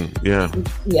nothing. Yeah.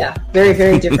 Yeah. Very,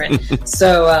 very different.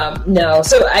 So, no.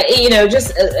 So,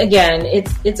 again,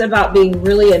 it's about being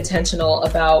really intentional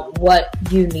about what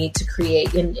you need to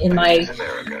create. In my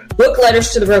book,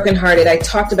 Letters to the Brokenhearted, I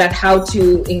talked about how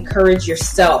to encourage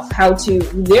yourself,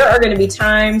 there are going to be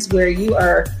times where you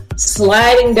are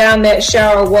sliding down that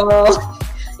shower wall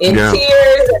in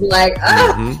tears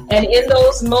and and in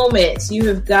those moments, you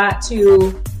have got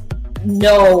to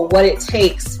know what it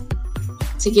takes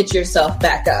to get yourself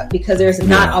back up, because there's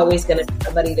not always going to be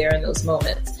somebody there in those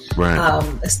moments, right?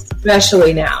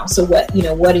 Especially now. So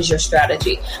what is your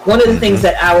strategy? One of the things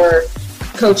that our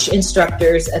coach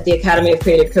instructors at the Academy of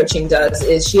Creative Coaching does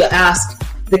is she asks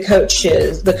the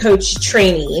coach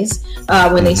trainees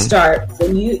when they start,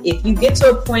 if you get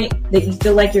to a point that you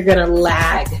feel like you're going to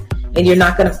lag and you're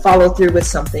not going to follow through with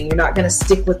something, you're not going to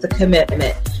stick with the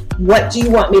commitment, what do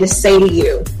you want me to say to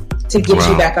you to get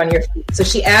you back on your feet? So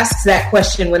she asks that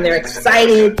question when they're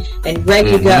excited and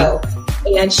ready to go.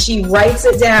 And she writes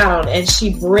it down and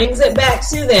she brings it back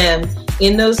to them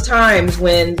in those times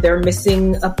when they're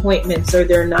missing appointments or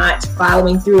they're not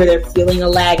following through or they're feeling a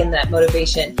lag in that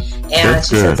motivation. And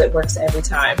she says it works every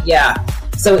time. Yeah.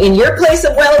 So in your place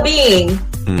of well-being,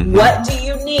 what do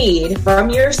you need from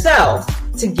yourself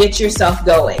to get yourself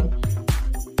going?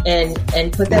 And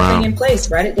put that thing in place.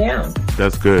 Write it down.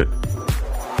 That's good.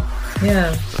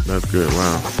 Yeah. That's good.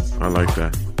 Wow. I like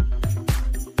that.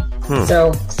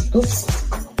 So,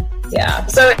 yeah.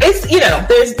 So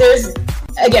it's, there's,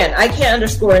 again, I can't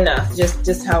underscore enough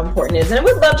just how important it is. And I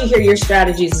would love to hear your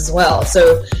strategies as well.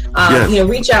 So,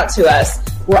 reach out to us.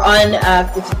 We're on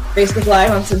Facebook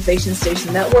Live on Sensation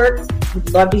Station Network. We'd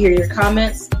love to hear your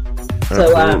comments.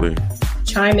 Absolutely. So,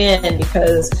 chime in,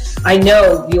 because I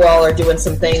know you all are doing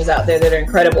some things out there that are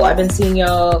incredible. I've been seeing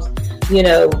y'all,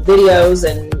 videos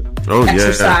and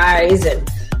exercise and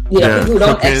people who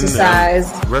don't exercise.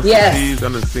 Recipes,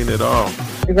 I've seen it all.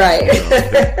 Right.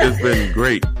 It's been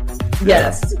great.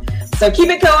 Yes. So keep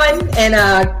it going, and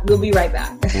we'll be right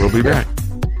back. We'll be back.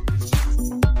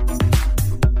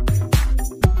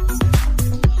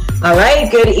 All right.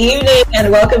 Good evening,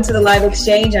 and welcome to the Live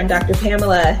Exchange. I'm Dr.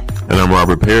 Pamela. And I'm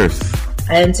Robert Pierce.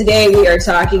 And today we are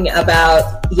talking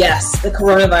about, the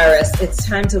coronavirus. It's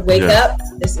time to wake up.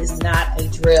 This is not a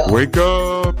drill. Wake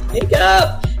up. Wake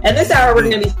up. And this hour, we're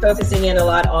going to be focusing in a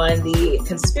lot on the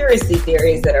conspiracy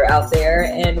theories that are out there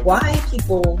and why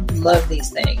people love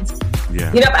these things.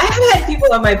 Yeah. I have had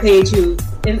people on my page who,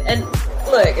 and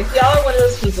look, if y'all are one of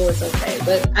those people, it's okay.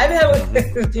 But I've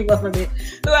had people on my page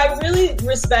who I really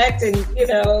respect and,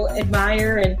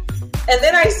 admire, and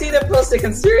then I see them post a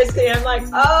conspiracy, and I'm like,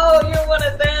 oh, you're one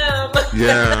of them.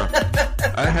 Yeah.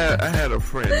 I had a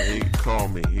friend, he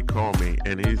called me,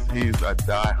 and he's a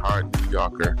diehard New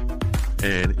Yorker.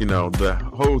 And, the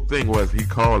whole thing was he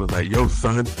called and like, yo,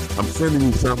 son, I'm sending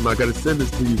you something. I got to send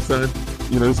this to you, son.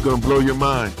 It's going to blow your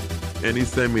mind. and he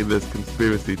sent me this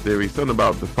conspiracy theory, something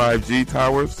about the 5G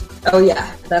towers. Oh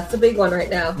yeah, that's the big one right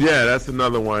now. Yeah, that's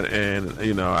another one, and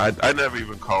I never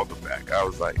even called him back. I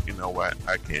was like, you know what,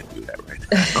 I can't do that right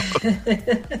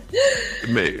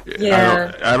now. Maybe.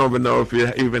 Yeah. I don't even know if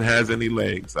it even has any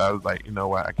legs. I was like, you know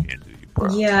what, I can't do you,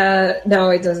 bro. Yeah, no,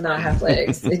 it does not have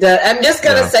legs. It does. I'm just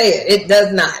gonna say it. It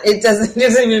does not. It doesn't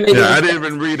even make. Yeah, I sense. didn't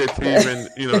even read it to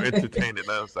even entertain it.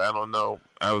 I don't know.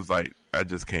 I was like, I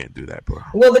just can't do that, bro.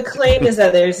 Well, the claim is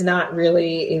that there's not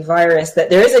really a virus, that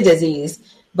there is a disease,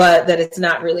 but that it's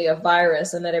not really a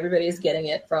virus, and that everybody is getting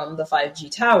it from the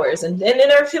 5G towers. And then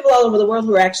there are people all over the world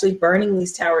who are actually burning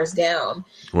these towers down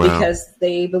because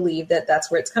they believe that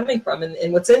that's where it's coming from.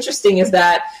 And what's interesting is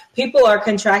that people are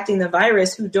contracting the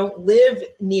virus who don't live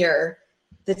near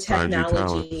the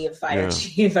technology of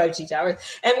 5G towers.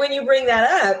 And when you bring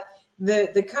that up,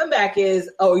 the comeback is,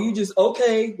 oh, you just,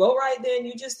 okay, well, right then,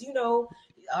 you just, all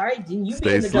right, then you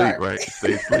be in the dark. Right?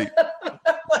 Stay asleep.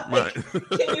 Like,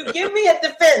 can you give me a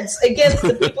defense against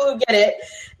the people who get it?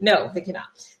 No, they cannot.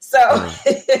 So,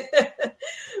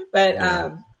 but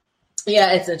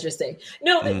yeah, it's interesting.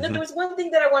 No, there was one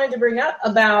thing that I wanted to bring up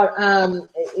about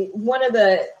one of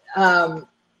the.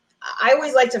 I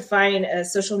always like to find a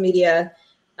social media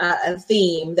a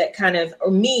theme that kind of, or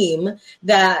meme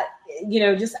that,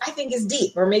 just I think is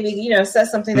deep, or maybe,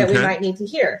 says something that we might need to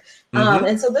hear.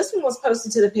 And so this one was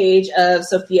posted to the page of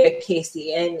Sophia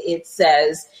Casey, and it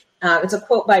says, it's a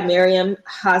quote by Miriam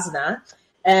Hasna,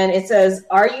 and it says,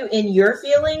 "Are you in your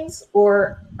feelings,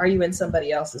 or are you in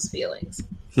somebody else's feelings?"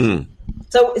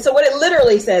 So what it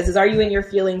literally says is, "Are you in your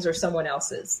feelings or someone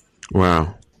else's?"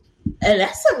 Wow. And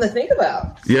that's something to think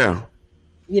about. Yeah.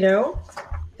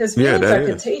 Because feelings are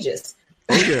contagious.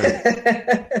 Oh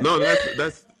yeah.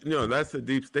 No, that's a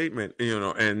deep statement,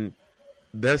 and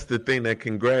that's the thing that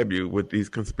can grab you with these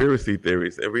conspiracy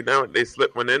theories. Every now and then they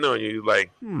slip one in on you, you're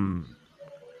like,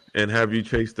 and have you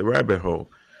chased the rabbit hole?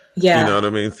 Yeah. You know what I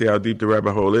mean? See how deep the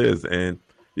rabbit hole is. And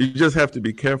you just have to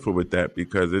be careful with that,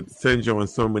 because it sends you on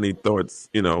so many thoughts,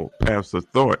 paths of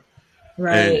thought.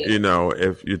 Right. And,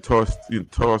 if you're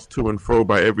tossed to and fro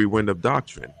by every wind of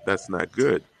doctrine, that's not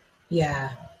good.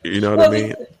 Yeah. You know what I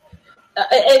mean?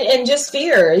 And just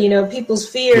fear, people's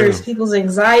fears, people's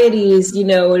anxieties,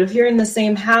 if you're in the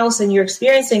same house and you're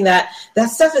experiencing that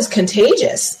stuff is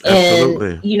contagious.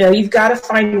 Absolutely. And, you've got to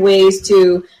find ways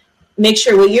to make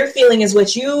sure what you're feeling is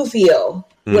what you feel,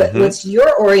 what's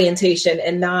your orientation,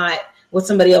 and not what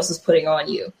somebody else is putting on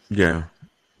you. Yeah,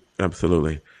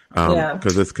 absolutely.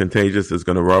 Because it's contagious, it's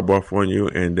going to rub off on you,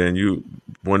 and then you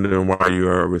wondering why you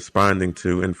are responding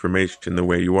to information the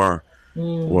way you are.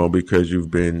 Well, because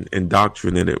you've been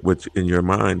indoctrinated in your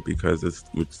mind, because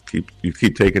you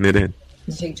keep taking it in.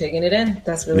 You keep taking it in.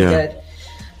 That's really good.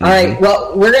 All right.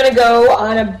 Well, we're going to go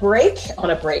on a break.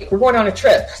 We're going on a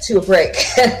trip to a break.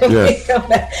 Yes.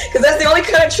 Because that's the only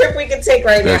kind of trip we can take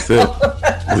right now. That's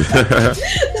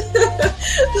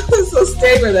it. So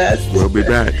stay with us. We'll be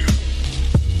back.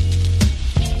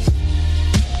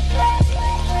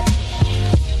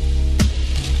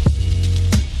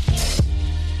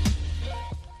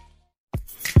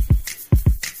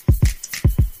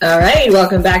 All right,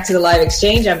 welcome back to the Live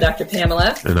Exchange. I'm Dr.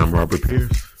 Pamela. And I'm Robert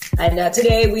Pierce. And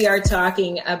today we are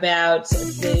talking about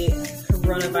the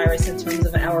coronavirus in terms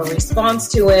of our response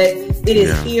to it. It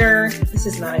is here. This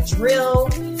is not a drill.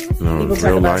 No, people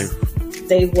talk about life.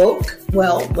 Stay woke.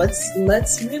 Well, let's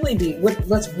really be woke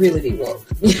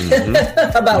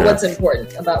about what's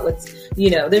important, about what's,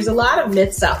 there's a lot of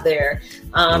myths out there.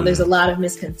 There's a lot of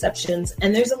misconceptions,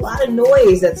 and there's a lot of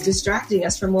noise that's distracting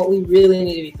us from what we really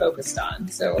need to be focused on.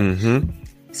 So,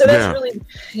 so that's really,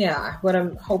 what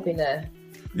I'm hoping to.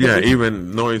 Yeah,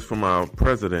 even noise from our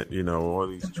president, all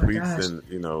these tweets and,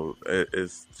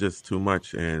 it's just too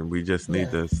much, and we just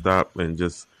need to stop and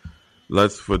just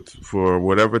let's, for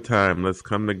whatever time, let's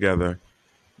come together,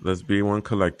 let's be one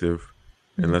collective,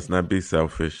 and let's not be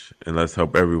selfish, and let's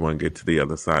help everyone get to the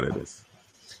other side of this.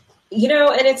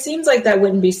 And it seems like that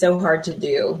wouldn't be so hard to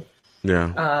do.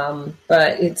 Yeah.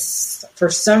 But it's, for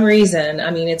some reason,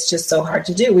 it's just so hard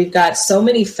to do. We've got so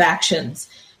many factions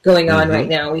going on right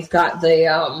now. We've got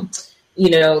the,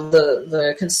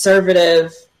 the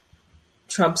conservative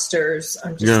Trumpsters.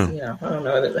 I'm just, I don't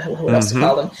know what else to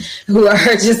call them, who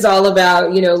are just all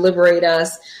about, liberate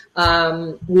us.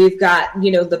 We've got,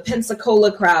 the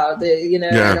Pensacola crowd,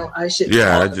 I shouldn't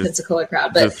call it the Pensacola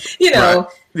crowd, but,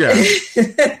 Yeah.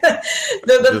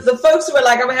 the folks who are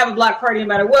like, I'm gonna have a block party no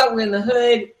matter what. We're in the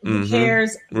hood. Who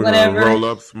cares? We're Whatever. Roll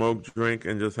up, smoke, drink,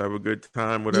 and just have a good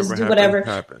time. Whatever just do happens,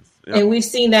 happens. Yep. And we've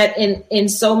seen that in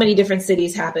so many different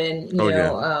cities happen,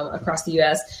 across the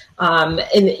U.S.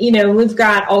 And we've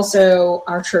got also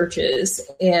our churches,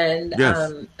 and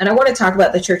and I want to talk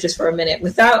about the churches for a minute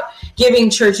without giving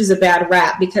churches a bad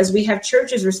rap, because we have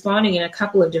churches responding in a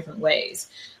couple of different ways.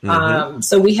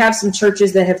 So we have some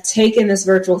churches that have taken this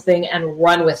virtual thing and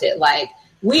run with it. Like,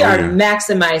 we are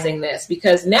maximizing this,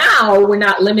 because now we're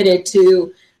not limited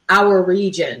to our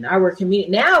region, our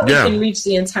community. Now we can reach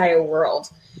the entire world.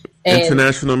 And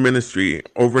international ministry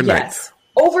overnight. Yes,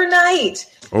 overnight.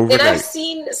 And I've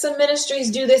seen some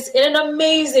ministries do this in an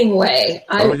amazing way.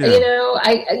 And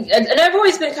I've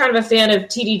always been kind of a fan of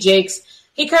T.D. Jakes.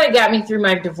 He kind of got me through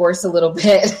my divorce a little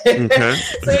bit. Okay.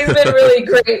 So he's been really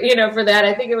great, for that.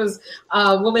 I think it was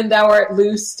Woman Thou Art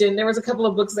Loosed, and there was a couple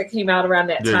of books that came out around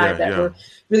that time that were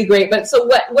really great. But so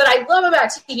what I love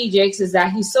about T.D. Jakes is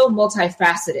that he's so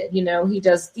multifaceted. He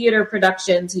does theater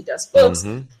productions, he does books,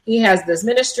 he has this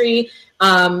ministry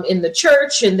in the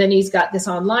church, and then he's got this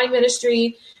online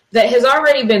ministry that has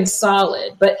already been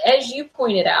solid. But as you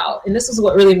pointed out, and this is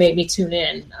what really made me tune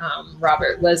in,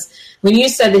 Robert, was when you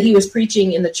said that he was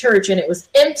preaching in the church and it was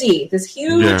empty, this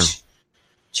huge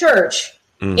church,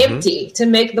 empty, to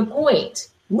make the point.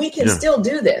 We can still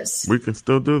do this. We can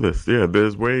still do this. Yeah,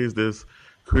 there's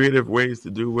creative ways to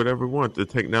do whatever we want. The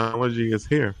technology is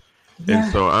here. Yeah.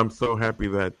 And so I'm so happy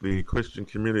that the Christian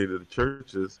community, the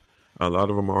churches, a lot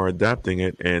of them are adapting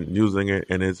it and using it,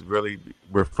 and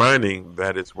we're finding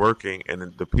that it's working, and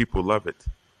the people love it.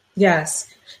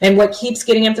 Yes. And what keeps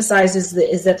getting emphasized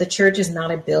is that the church is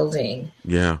not a building.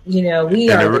 Yeah.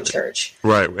 We are the church.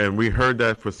 Right. And we heard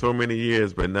that for so many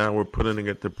years, but now we're putting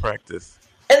it to practice.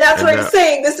 And that's what I'm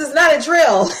saying. This is not a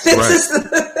drill.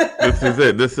 This is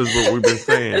it. This is what we've been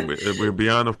saying. We're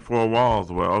beyond the four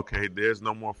walls. Well, okay, there's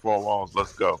no more four walls.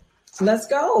 Let's go. Let's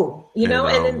go. And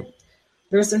then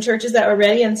there were some churches that were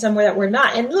ready and some that were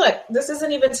not. And look, this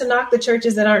isn't even to knock the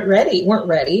churches that weren't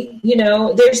ready.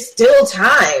 There's still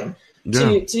time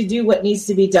to do what needs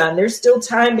to be done. There's still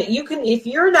time that you can, if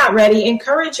you're not ready,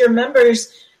 encourage your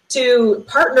members to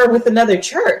partner with another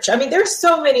church. I mean, there's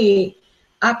so many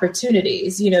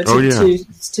opportunities,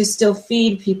 to still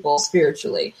feed people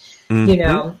spiritually,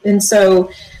 and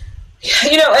so,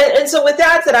 and so with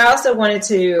that said, I also wanted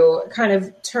to kind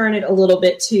of turn it a little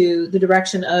bit to the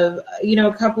direction of,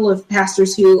 a couple of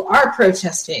pastors who are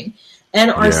protesting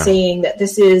and are saying that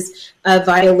this is a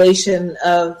violation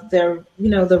of their,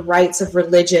 the rights of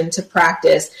religion to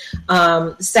practice.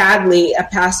 Sadly, a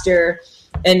pastor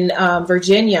in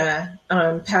Virginia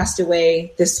passed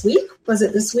away this week. Was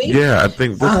it this week? Yeah, I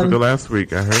think this was the last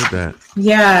week. I heard that.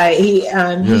 Yeah, he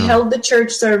held the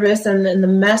church service, and the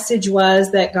message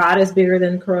was that God is bigger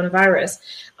than coronavirus.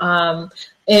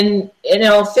 And in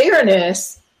all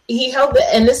fairness, he held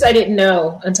and this I didn't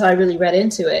know until I really read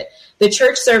into it. The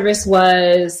church service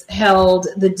was held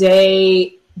the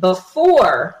day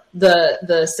before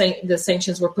the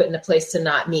sanctions were put into place to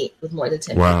not meet with more than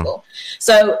 10 people.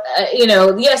 So,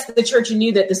 yes, the church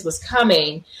knew that this was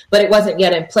coming, but it wasn't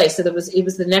yet in place. So it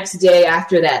was the next day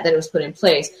after that it was put in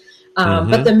place.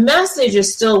 But the message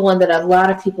is still one that a lot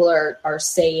of people are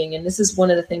saying. And this is one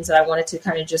of the things that I wanted to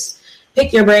kind of just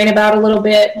pick your brain about a little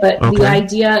bit. But the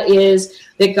idea is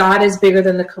that God is bigger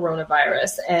than the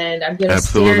coronavirus. And I'm going to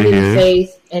stand in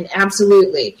faith. And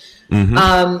absolutely.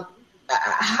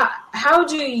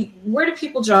 Where do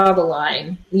people draw the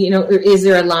line? Is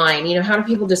there a line? How do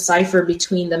people decipher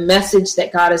between the message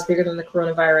that God is bigger than the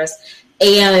coronavirus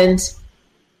and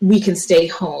we can stay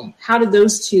home? How do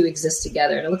those two exist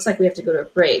together? And it looks like we have to go to a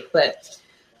break, but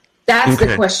that's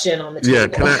the question on the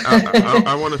table. Yeah,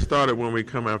 I want to start it when we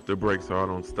come after a break so I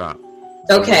don't stop.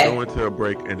 Okay. We'll go into a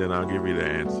break and then I'll give you the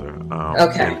answer.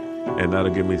 Okay. And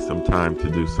that'll give me some time to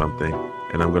do something.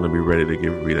 And I'm going to be ready to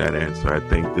give you that answer. I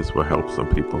think this will help some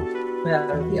people. Yeah,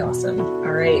 that would be awesome.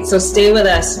 All right. So stay with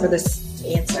us for this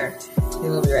answer. And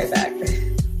we'll be right back.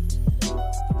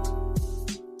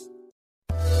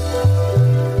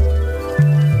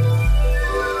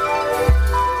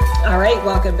 All right.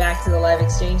 Welcome back to the Live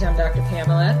Exchange. I'm Dr.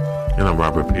 Pamela. And I'm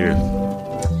Robert Pierce.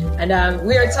 And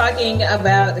we are talking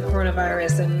about the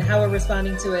coronavirus and how we're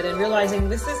responding to it and realizing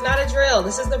this is not a drill.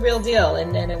 This is the real deal.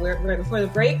 And we're right before the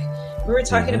break, we were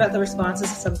talking about the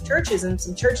responses of some churches, and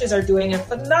some churches are doing a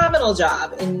phenomenal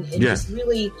job in just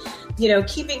really,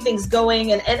 keeping things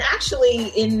going and actually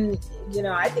in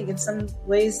I think in some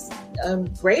ways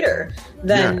greater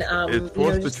than it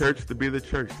forced the church to be the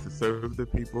church, to serve the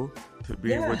people, to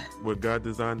be what God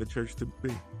designed the church to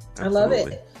be. Absolutely. I love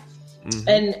it.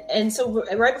 And so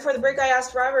right before the break, I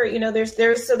asked Robert, there's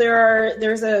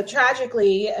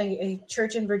tragically a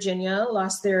church in Virginia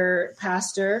lost their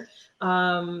pastor.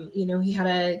 He had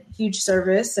a huge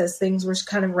service as things were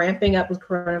kind of ramping up with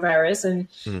coronavirus, and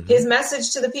his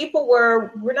message to the people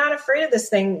were, we're not afraid of this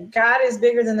thing. God is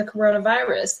bigger than the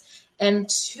coronavirus. And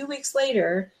 2 weeks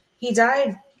later, he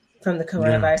died from the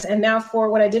coronavirus. And now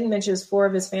what I didn't mention is 4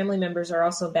 of his family members are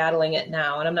also battling it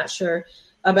now. And I'm not sure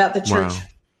about the church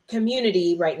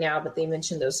community right now, but they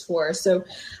mentioned those 4. So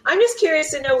I'm just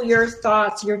curious to know your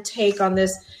thoughts, your take on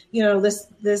this,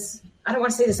 this I don't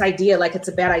want to say this idea like it's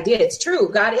a bad idea. It's true.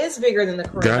 God is bigger than the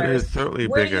coronavirus. God is certainly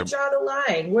Where bigger. Where do you draw the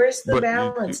line? Where's the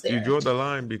balance there? You draw the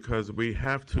line because we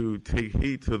have to take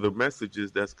heed to the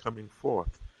messages that's coming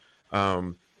forth.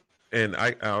 And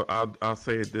I'll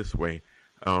say it this way.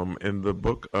 In the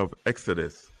book of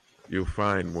Exodus, you'll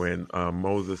find when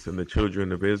Moses and the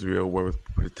children of Israel were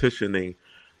petitioning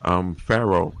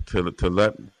Pharaoh to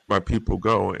let my people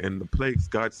go, and the plagues,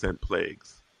 God sent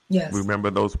plagues. Yes.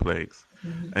 Remember those plagues.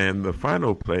 And the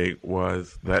final plague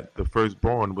was that the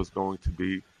firstborn was going to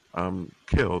be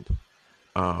killed.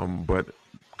 But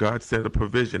God set a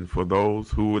provision for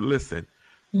those who would listen.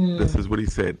 This is what he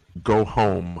said: go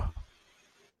home,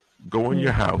 go in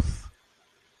your house,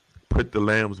 put the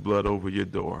lamb's blood over your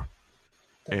door,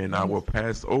 and I will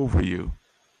pass over you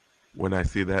when I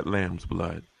see that lamb's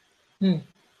blood.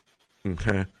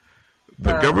 Okay.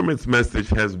 The government's message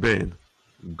has been,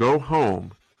 go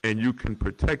home and you can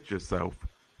protect yourself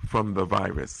from the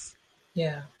virus.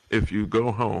 Yeah. If you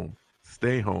go home,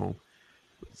 stay home,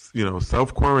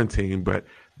 self-quarantine, but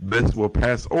this will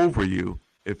pass over you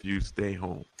if you stay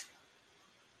home.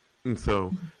 And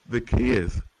so the key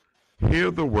is, hear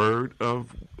the word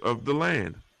of the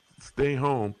land. Stay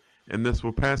home, and this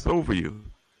will pass over you.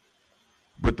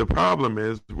 But the problem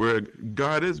is, where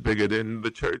God is bigger than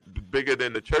the church,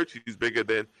 he's bigger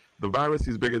than the virus,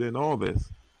 he's bigger than all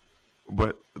this.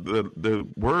 But the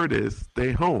word is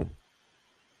stay home.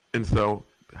 And so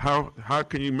how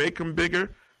can you make him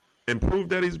bigger and prove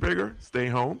that he's bigger? Stay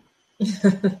home.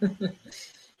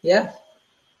 Yeah.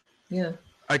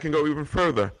 I can go even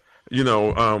further.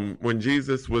 When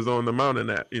Jesus was on the mountain,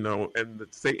 and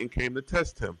Satan came to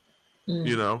test him,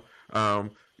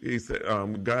 he said,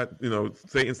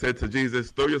 Satan said to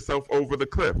Jesus, throw yourself over the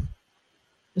cliff.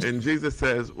 And Jesus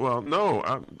says, well, no,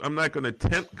 I'm not going to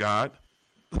tempt God.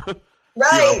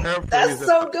 Right. That's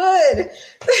so good.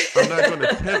 I'm not going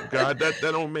to tempt God. That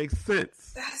don't make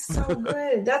sense. That's so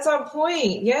good. That's on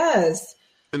point. Yes.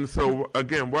 And so,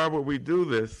 again, why would we do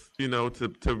this,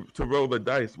 to roll the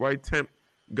dice? Why tempt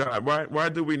God? Why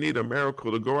do we need a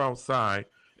miracle to go outside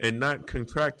and not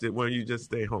contract it when you just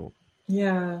stay home?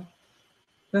 Yeah.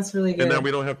 That's really good. And now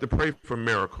we don't have to pray for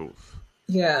miracles.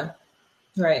 Yeah.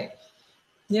 Right.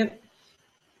 Yep.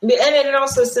 And it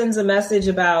also sends a message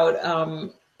about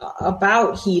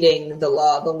heeding the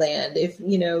law of the land,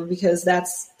 because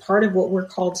that's part of what we're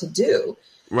called to do.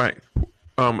 Right.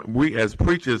 We as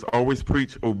preachers always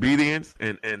preach obedience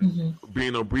and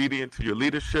being obedient to your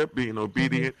leadership, being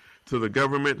obedient to the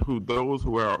government, those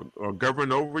who are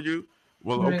governed over you.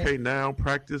 Well, okay, now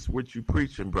practice what you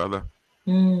preaching, brother.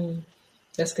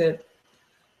 That's good.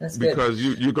 That's good. Because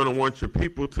you're going to want your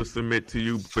people to submit to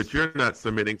you, but you're not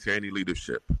submitting to any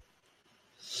leadership.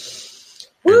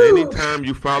 Woo! And anytime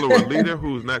you follow a leader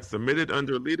who's not submitted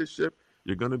under leadership,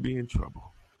 you're going to be in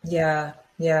trouble. Yeah.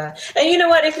 And you know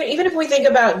what? Even if we think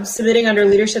about submitting under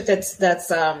leadership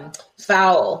that's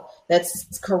foul,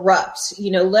 that's corrupt,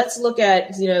 let's look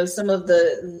at, some of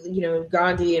the,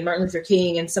 Gandhi and Martin Luther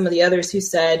King and some of the others who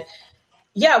said,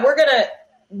 yeah,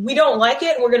 we don't like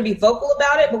it, and we're going to be vocal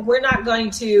about it, but we're not going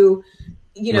to,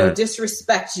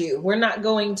 disrespect you. We're not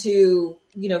going to,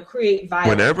 create violence.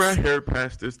 Whenever I hear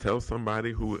pastors tell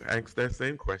somebody who asks that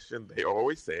same question, they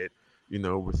always say it,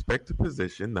 respect the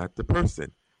position, not the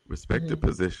person. Respect the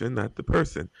position, not the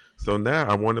person. So now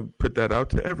I want to put that out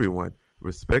to everyone.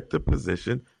 Respect the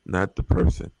position, not the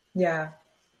person. Yeah.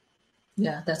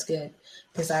 Yeah, that's good,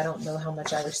 because I don't know how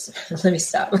much let me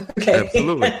stop. Okay.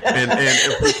 Absolutely. And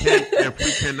if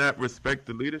we cannot respect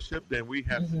the leadership, then we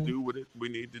have to do what we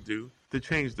need to do to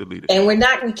change the leadership. And we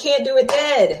can't do it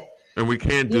dead. And we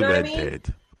can't do that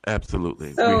dead.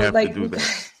 Absolutely. So, we have to do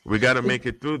that. We got to make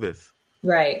it through this.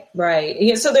 Right.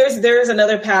 So there's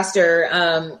another pastor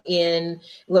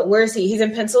where is he? He's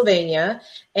in Pennsylvania,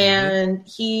 and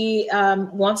he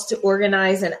wants to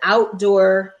organize an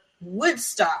outdoor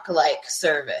Woodstock-like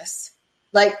service.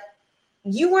 Like,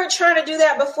 you weren't trying to do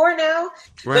that before now,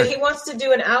 Right. but he wants to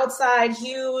do an outside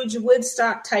huge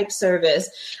Woodstock type service.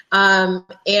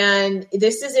 And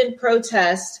this is in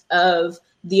protest of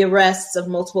the arrests of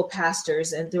multiple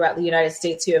pastors and throughout the United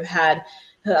States who have had,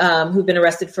 who've been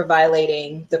arrested for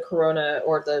violating the corona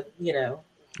or the,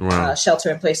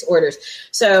 shelter in place orders.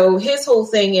 So his whole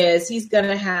thing is he's going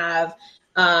to have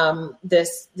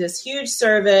this huge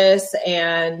service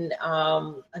and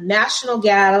a national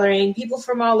gathering, people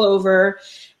from all over,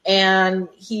 and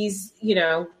he's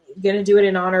going to do it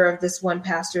in honor of this one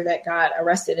pastor that got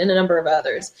arrested and a number of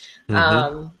others.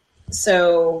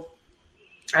 So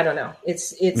I don't know.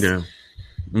 It's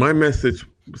my message,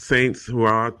 saints who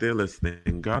are out there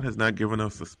listening. God has not given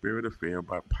us a spirit of fear,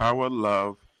 but power,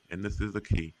 love, and this is the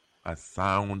key: a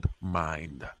sound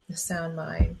mind. A sound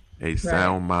mind. A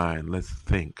sound mind. Let's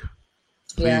think.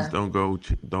 Please don't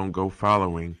go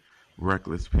following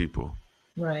reckless people.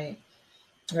 Right.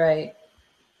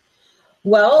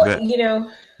 Well, that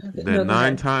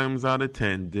 9 times out of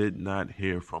 10 did not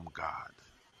hear from God.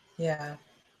 Yeah.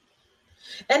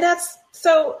 And that's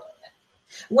so.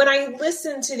 When I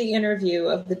listened to the interview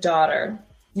of the daughter,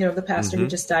 the pastor who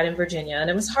just died in Virginia, and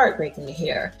it was heartbreaking to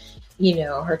hear,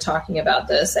 her talking about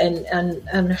this, and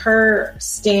her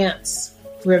stance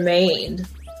remained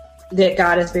that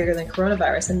God is bigger than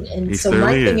coronavirus. And so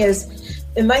my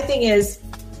thing is,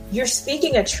 you're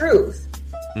speaking a truth,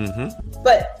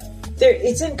 but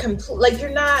it's incomplete. Like you're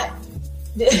not,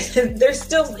 there's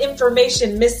still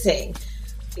information missing.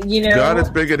 God is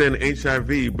bigger than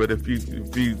HIV, but if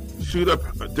you shoot up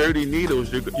dirty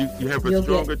needles, you have a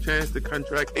stronger chance to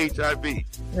contract HIV.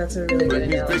 That's a really good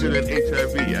analogy. He's bigger than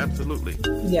HIV, absolutely.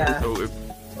 Yeah. So if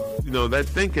that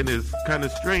thinking is kind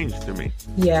of strange to me.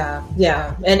 Yeah.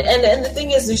 And the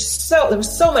thing is, there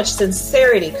was so much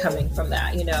sincerity coming from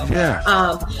that,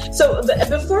 Yeah. So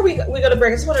before we go to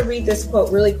break, I just want to read this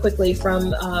quote really quickly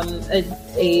from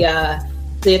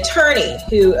the attorney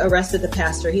who arrested the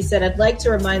pastor. He said, "I'd like to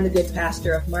remind the good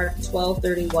pastor of Mark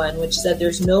 12:31, which said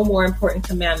there's no more important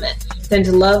commandment than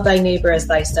to love thy neighbor as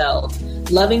thyself.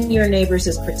 Loving your neighbors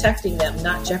is protecting them,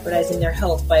 not jeopardizing their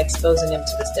health by exposing them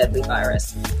to this deadly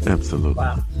virus." Absolutely.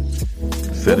 Wow.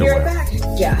 We'll be right back.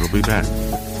 Yeah. We'll be back.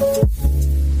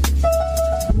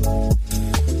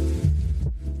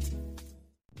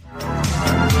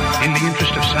 In the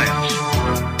interest of science.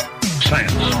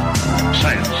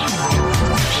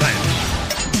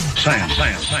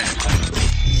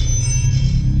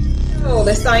 Oh,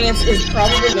 the science is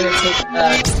probably going to take a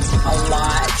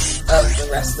lot of the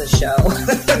rest of the show.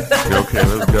 Okay,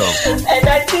 let's go. And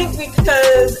I think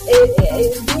because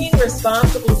being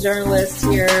responsible journalists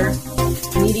here,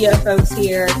 media folks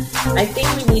here, I think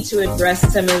we need to address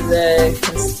some of the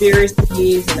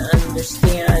conspiracies and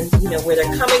understand, where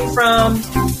they're coming from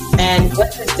and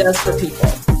what this does for people.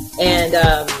 And,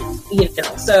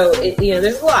 so,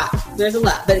 there's a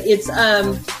lot, but it's,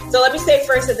 so let me say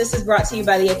first that this is brought to you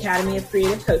by the Academy of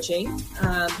Creative Coaching.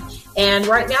 And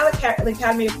right now the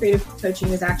Academy of Creative Coaching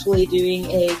is actually doing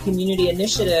a community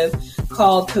initiative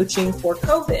called Coaching for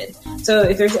COVID. So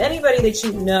if there's anybody that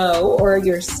you know or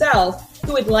yourself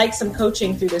who would like some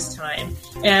coaching through this time,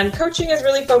 and coaching is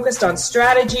really focused on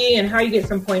strategy and how you get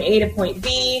from point A to point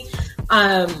B.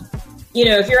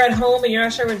 If you're at home and you're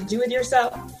not sure what to do with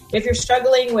yourself, if you're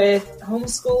struggling with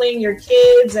homeschooling your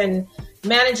kids and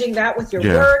managing that with your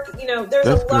work, there's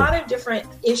a lot of different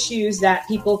issues that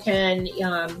people can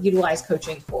utilize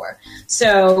coaching for.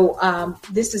 So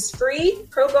this is free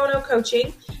pro bono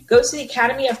coaching. Go to the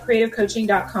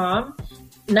academyofcreativecoaching.com,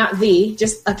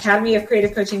 just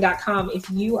academyofcreativecoaching.com if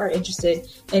you are interested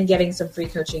in getting some free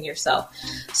coaching yourself.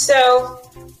 So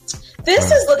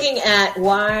this is looking at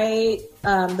why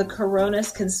the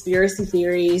corona's conspiracy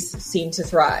theories seem to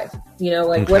thrive.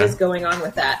 What is going on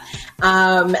with that?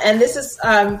 And this is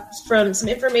from some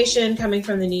information coming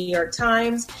from the New York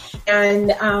Times.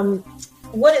 And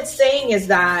what it's saying is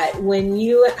that when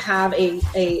you have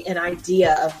an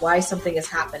idea of why something is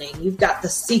happening, you've got the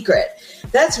secret.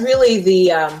 That's really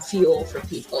the fuel for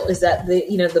people, is that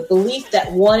the belief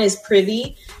that one is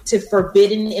privy to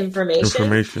forbidden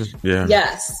information. Yeah.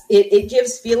 Yes. It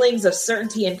gives feelings of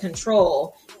certainty and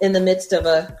control in the midst of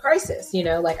a crisis,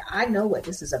 I know what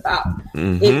this is about.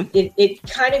 Mm-hmm. It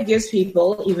kind of gives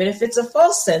people, even if it's a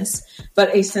false sense, but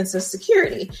a sense of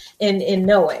security in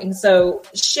knowing. So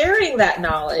sharing that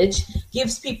knowledge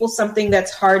gives people something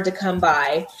that's hard to come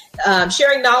by.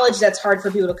 Sharing knowledge that's hard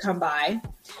for people to come by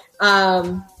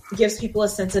gives people a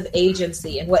sense of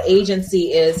agency. And what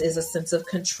agency is a sense of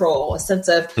control, a sense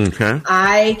of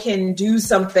I can do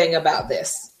something about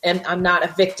this. And I'm not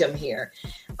a victim here.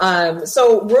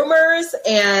 So rumors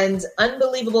and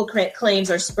unbelievable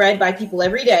claims are spread by people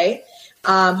every day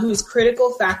whose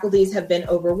critical faculties have been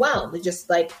overwhelmed. Just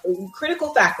like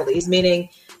critical faculties, meaning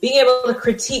being able to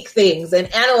critique things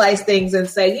and analyze things and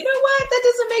say, you know what, that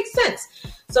doesn't make sense.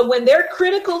 So when their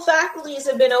critical faculties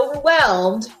have been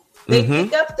overwhelmed, they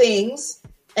pick up things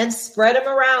and spread them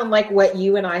around like what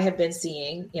you and I have been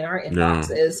seeing in our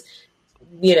inboxes,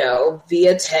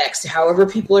 via text, however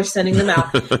people are sending them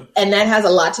out. And that has a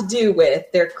lot to do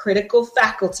with their critical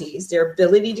faculties, their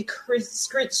ability to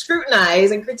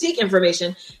scrutinize and critique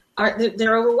information.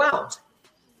 They're overwhelmed.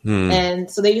 And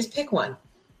so they just pick one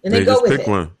and they go with it. Pick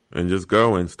one and just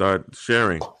go and start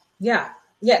sharing. Yeah.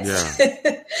 Yes.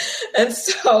 Yeah. And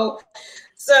so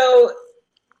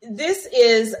this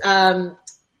is,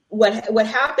 what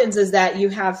happens is that you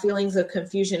have feelings of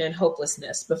confusion and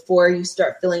hopelessness before you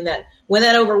start feeling that. When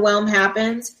that overwhelm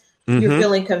happens, you're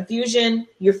feeling confusion,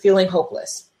 you're feeling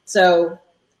hopeless. So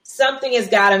something has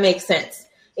got to make sense.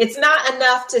 It's not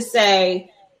enough to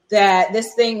say that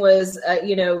this thing was,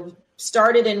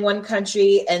 started in one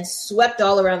country and swept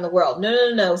all around the world.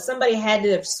 No. Somebody had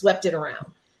to have swept it around.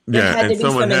 And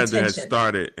someone had to have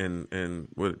started and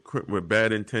with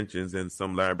bad intentions in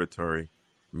some laboratory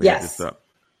made this up.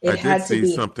 I did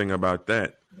see something about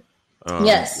that.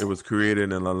 Yes. It was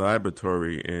created in a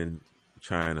laboratory in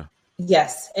China.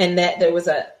 Yes. And that there was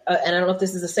and I don't know if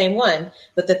this is the same one,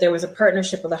 but that there was a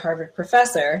partnership with a Harvard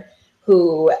professor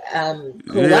who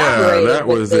collaborated. Yeah, that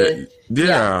was it.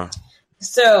 Yeah.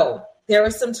 So there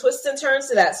was some twists and turns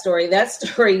to that story.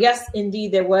 Yes,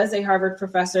 indeed, there was a Harvard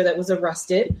professor that was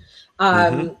arrested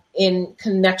in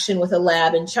connection with a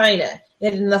lab in China.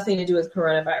 It had nothing to do with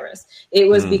coronavirus. It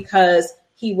was because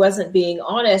he wasn't being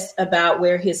honest about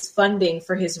where his funding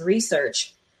for his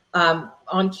research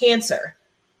on cancer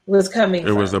was coming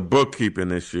from. It was a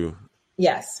bookkeeping issue.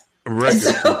 Yes.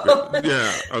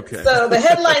 Yeah, okay. So the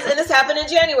headlines, and this happened in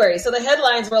January. So the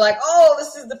headlines were like, "Oh,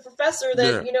 this is the professor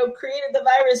that created the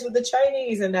virus with the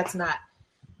Chinese," and that's not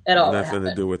at all. Nothing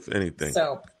to do with anything.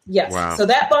 So yes, wow. So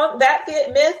that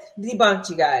myth debunked,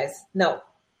 you guys. No,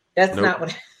 that's not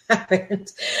what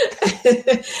happened.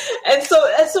 and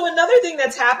so another thing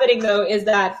that's happening though is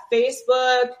that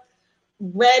Facebook,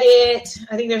 Reddit,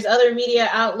 I think there's other media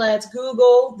outlets,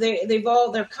 Google,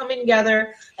 they're coming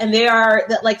together, and they are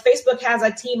that, like, Facebook has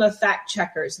a team of fact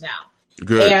checkers now.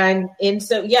 Good. And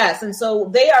so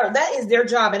that is their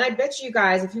job. And I bet you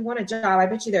guys, if you want a job, I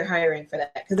bet you they're hiring for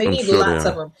that because they need lots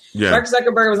of them. Yeah. Mark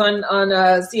Zuckerberg was on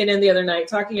CNN the other night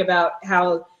talking about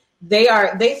how they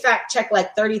fact check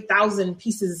like 30,000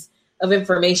 pieces of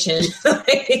information.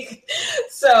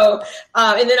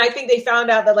 And then I think they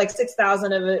found out that like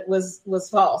 6,000 of it was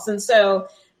false. And so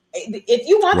if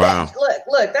you want that,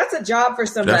 look, that's a job for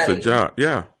somebody. That's a job.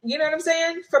 Yeah. You know what I'm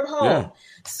saying? From home.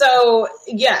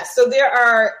 Yeah. So there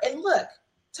are, and look,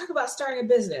 talk about starting a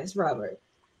business, Robert.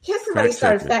 Can't somebody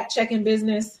start a fact checking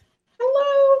business?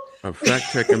 Hello. A fact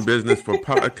checking business for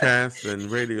podcasts and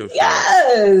radio shows.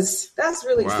 Yes, that's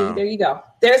really see. There you go.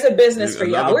 There's a business for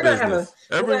y'all. We're gonna have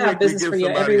business for you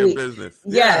every week. Business.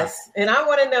 Yes, and I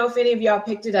want to know if any of y'all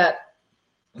picked it up.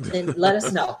 And let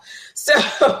us know. So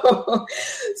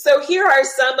here are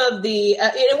some of the.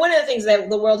 And one of the things that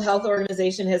the World Health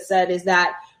Organization has said is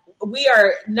that we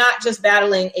are not just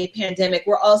battling a pandemic;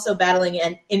 we're also battling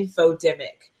an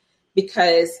infodemic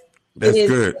because that's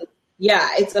good. Yeah,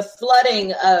 it's a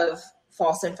flooding of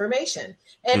false information.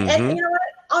 And you know what?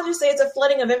 I'll just say it's a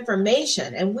flooding of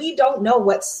information, and we don't know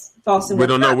what's false and we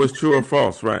don't know what's true or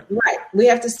false, right? Right. We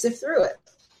have to sift through it.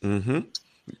 Mm-hmm.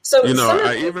 So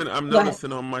I'm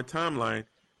noticing on my timeline,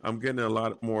 I'm getting a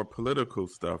lot more political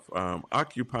stuff.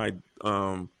 Occupy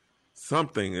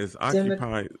something is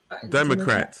Occupy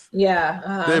Democrats.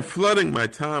 Yeah. They're flooding my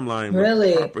timeline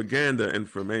with propaganda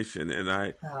information, and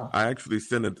I actually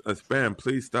sent a spam.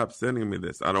 Please stop sending me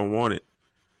this. I don't want it.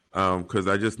 Because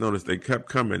I just noticed they kept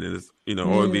coming, and it's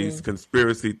all these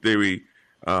conspiracy theory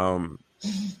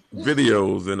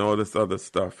videos and all this other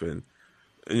stuff, and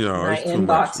my it's too inbox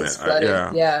much, is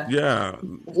flooded. Yeah.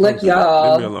 Look,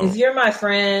 y'all, if you're my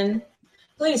friend,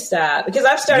 please stop, because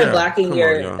I've started blocking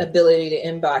your ability to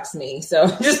inbox me. So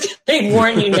I'm just going to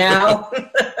warn you now.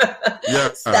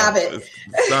 Stop it.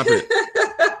 Stop it.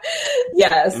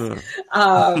 Yes.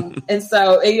 And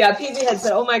so, PG had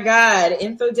said, "Oh my God,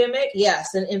 infodemic."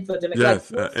 Yes, an infodemic.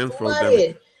 Yes,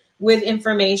 infodemic. With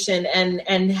information and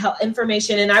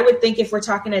information. And I would think if we're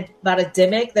talking about a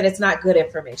demic, that it's not good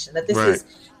information, that this is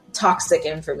toxic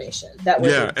information. That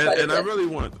and I really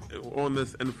want on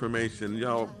this information,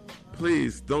 y'all,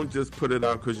 please don't just put it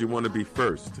out because you want to be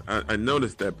first. I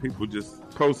noticed that people just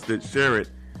post it, share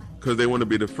it, because they want to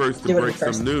be the first to break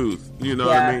some news. You know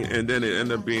what I mean? And then it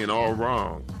ended up being all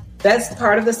wrong. That's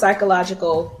part of the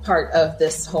psychological part of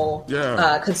this whole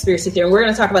conspiracy theory. We're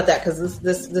going to talk about that because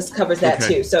this covers that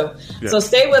too. So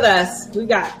stay with us. We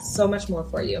got so much more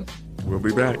for you. We'll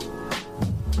be back.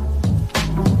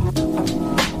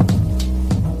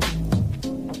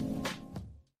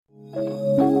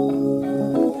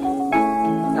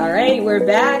 All right, we're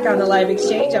back on the Live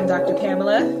Exchange. I'm Dr.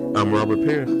 Pamela. I'm Robert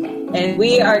Pierce. And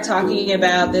we are talking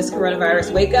about this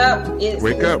coronavirus. Wake up.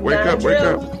 Wake up.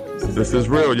 This is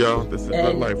real, y'all. This is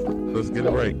real life. Let's get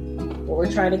it right. What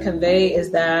we're trying to convey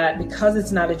is that because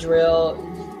it's not a drill,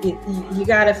 you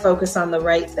got to focus on the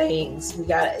right things.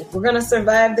 If we're going to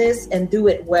survive this and do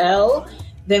it well,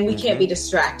 then we can't be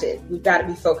distracted. We've got to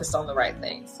be focused on the right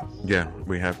things. Yeah,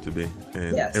 we have to be.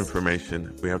 And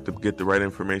information. We have to get the right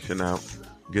information out,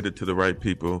 get it to the right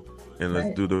people, and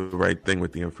let's do the right thing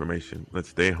with the information. Let's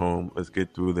stay home. Let's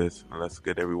get through this, and let's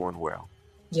get everyone well.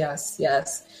 Yes.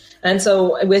 And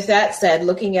so with that said,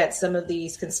 looking at some of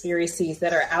these conspiracies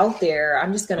that are out there,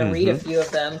 I'm just going to read a few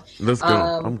of them. Let's go.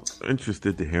 I'm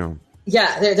interested to hear them.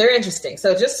 Yeah, they're interesting.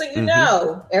 So just so you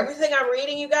know, everything I'm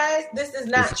reading, you guys, this is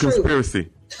not true. Conspiracy.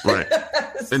 Right.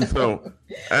 And so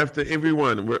after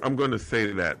everyone, I'm going to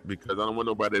say that because I don't want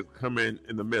nobody to come in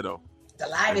the middle. The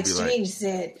Live Exchange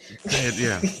said,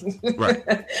 yeah, right.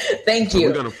 Thank you.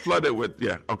 We're going to flood it with,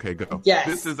 okay, go. Yes.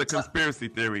 This is a conspiracy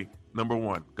theory. Number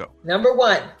 1, go. Number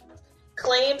 1,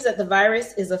 claims that the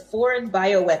virus is a foreign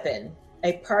bioweapon,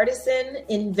 a partisan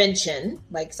invention,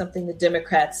 like something the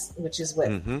Democrats, which is what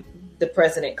the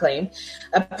president claimed,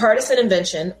 a partisan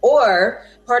invention, or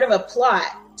part of a plot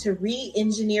to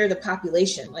re-engineer the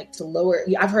population, like to lower.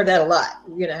 I've heard that a lot.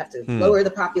 We're going to have to lower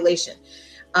the population.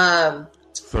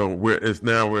 So we're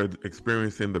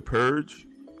experiencing the purge?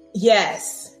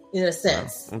 Yes, in a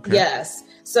sense. Oh, okay. Yes.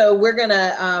 So we're going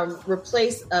to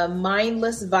replace a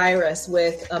mindless virus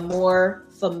with more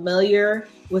familiar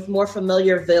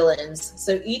villains.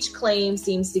 So each claim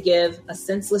seems to give a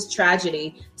senseless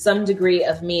tragedy some degree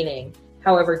of meaning,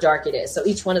 however dark it is. So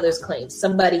each one of those claims,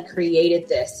 somebody created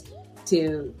this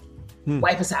to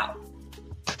wipe us out.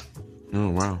 Oh,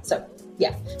 wow. So,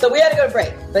 yeah. So we had to go to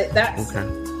break, but that's...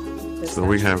 Okay. So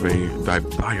we have a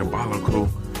diabolical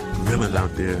villain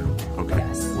out there. Okay.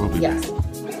 Yes. We'll be back.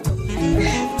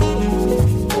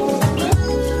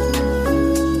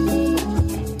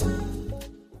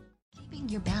 Keeping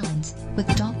your balance with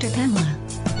Dr. Pamela.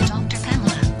 Dr.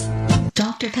 Pamela.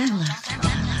 Dr. Pamela.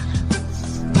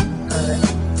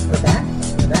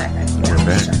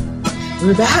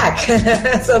 We're back.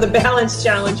 So the balance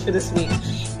challenge for this week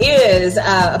is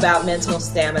about mental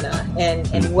stamina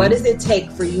and what does it take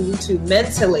for you to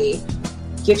mentally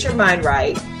get your mind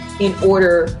right in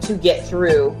order to get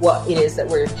through what it is that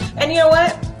we're, and you know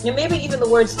what? And maybe even the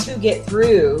words "to get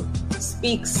through"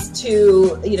 speaks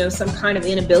to, some kind of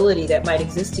inability that might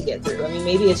exist to get through. I mean,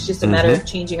 maybe it's just a matter of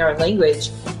changing our language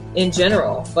in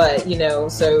general, but,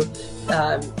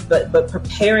 but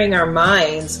preparing our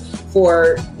minds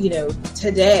for,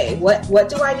 today, what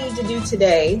do I need to do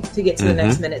today to get to the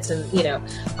next minutes? And,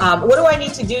 what do I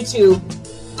need to do to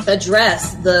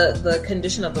address the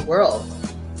condition of the world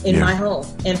in my home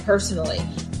and personally?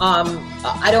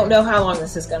 I don't know how long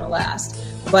this is going to last,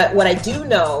 but what I do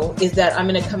know is that I'm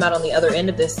going to come out on the other end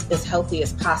of this as healthy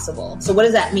as possible. So what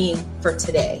does that mean for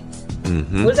today?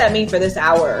 What does that mean for this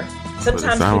hour?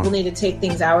 Sometimes people need to take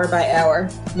things hour by hour,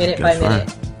 minute by minute.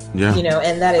 Right. Yeah.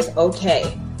 And that is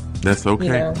okay. That's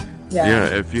okay. Yeah,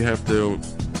 if you have to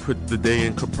put the day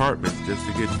in compartments just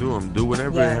to get through them, do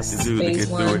whatever you have to do to get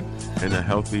through it in a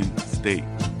healthy state.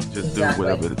 Just do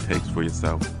whatever it takes for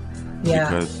yourself. Yeah.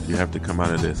 Because you have to come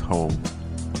out of this whole.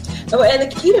 Oh, and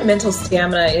the key to mental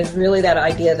stamina is really that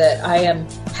idea that I am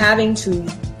having to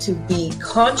be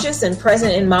conscious and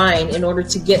present in mind in order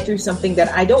to get through something that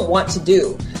I don't want to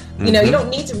do. You don't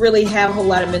need to really have a whole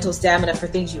lot of mental stamina for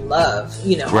things you love.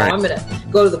 I'm going to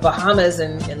go to the Bahamas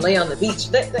and lay on the beach.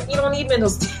 You don't need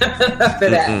mental stamina for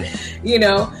that,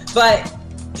 But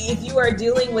if you are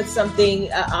dealing with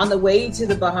something on the way to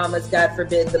the Bahamas, God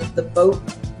forbid, the boat,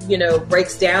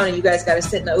 breaks down and you guys got to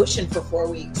sit in the ocean for 4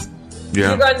 weeks. Yeah.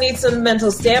 You're going to need some mental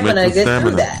stamina to get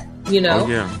through that, Oh,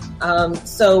 yeah.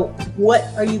 So what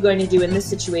are you going to do in this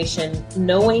situation,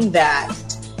 knowing that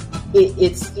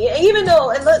it's even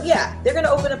though, they're going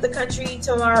to open up the country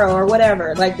tomorrow or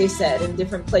whatever, like they said, in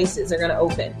different places they're going to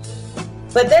open.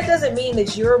 But that doesn't mean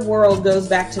that your world goes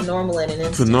back to normal in an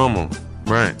instant. To normal,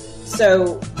 right.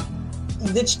 So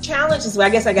the challenge is, well,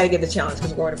 I guess I got to give the challenge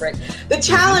because we're going to break. The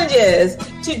challenge is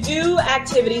to do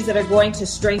activities that are going to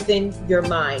strengthen your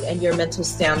mind and your mental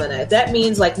stamina. If that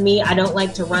means, like me, I don't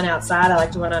like to run outside. I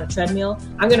like to run on a treadmill.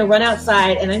 I'm going to run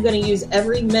outside and I'm going to use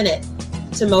every minute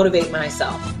to motivate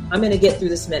myself. I'm going to get through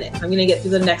this minute. I'm going to get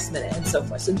through the next minute and so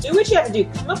forth. So do what you have to do.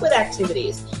 Come up with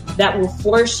activities that will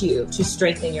force you to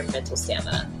strengthen your mental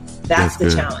stamina. That's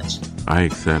the challenge. I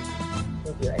accept.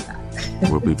 We'll be right back.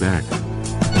 We'll be back.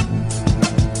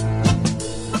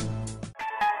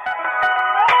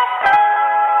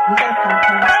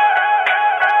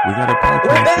 We got a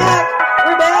podcast.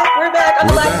 We're back on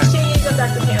the Live Exchange. I'm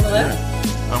Dr. Pamela.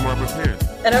 Yeah. I'm Robert Pierce.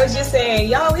 And I was just saying,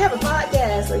 y'all, we have a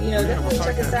podcast. So, definitely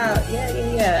check us out.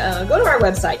 Yeah. Go to our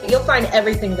website. You'll find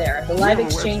everything there.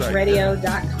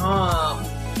 TheLiveExchangeRadio.com.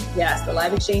 Yes,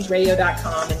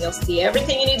 TheLiveExchangeRadio.com. And you'll see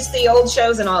everything you need to see, old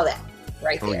shows and all that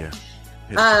right there.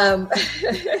 Yeah.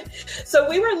 So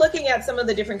we were looking at some of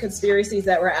the different conspiracies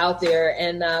that were out there.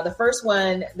 And the first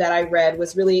one that I read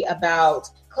was really about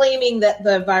claiming that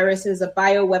the virus is a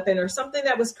bioweapon or something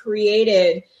that was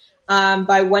created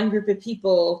by one group of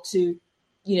people to,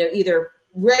 either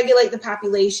regulate the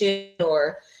population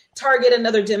or target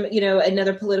another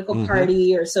political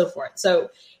party or so forth. So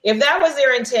if that was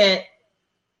their intent,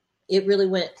 it really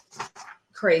went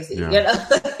crazy. Yeah.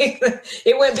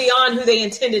 It went beyond who they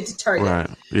intended to target. Right.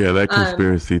 Yeah, that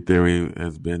conspiracy theory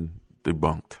has been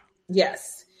debunked.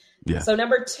 Yes. Yeah. So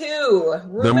number two.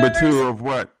 Rumors. Number two of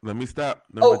what? Let me stop.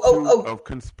 Number two of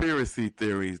conspiracy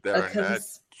theories that are not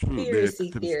true. Conspiracy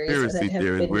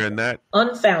theories. We're not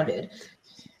unfounded.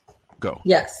 Go.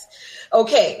 Yes.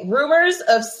 Okay. Rumors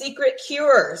of secret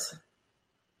cures.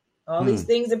 All these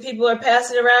things that people are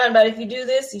passing around about, if you do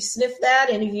this, you sniff that,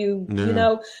 and if you,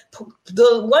 the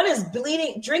one is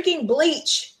drinking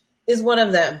bleach is one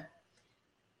of them.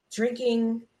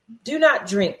 Do not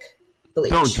drink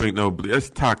bleach. Don't drink no bleach. It's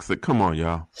toxic. Come on,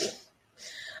 y'all.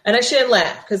 And I shouldn't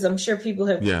laugh because I'm sure people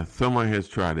have. Yeah, someone has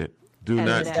tried it. Do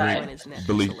not drink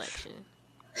bleach.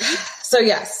 So,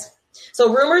 yes.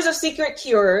 So rumors of secret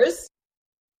cures.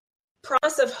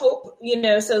 Promise of hope,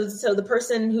 so the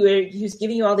person who's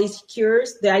giving you all these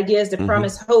cures, the idea is to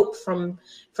promise hope from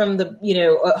the,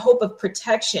 a hope of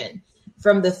protection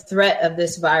from the threat of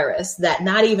this virus that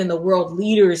not even the world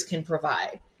leaders can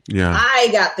provide. Yeah. I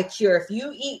got the cure. If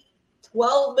you eat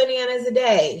 12 bananas a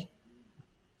day,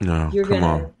 you're going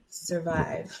to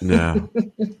survive. Yeah.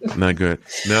 Not good.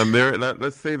 Now,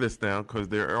 let's say this now, because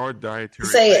there are dietary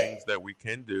things that we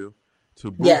can do to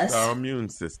boost our immune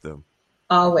system.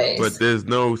 Always. But there's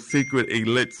no secret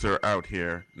elixir out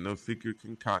here, no secret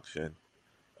concoction.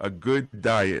 A good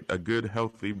diet, a good,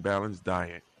 healthy, balanced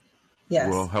diet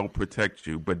will help protect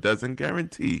you, but doesn't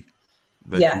guarantee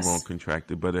that you won't contract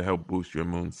it, but it'll help boost your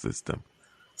immune system.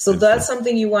 So that's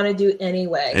something you want to do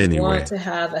anyway. You want to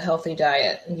have a healthy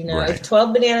diet. If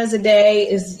 12 bananas a day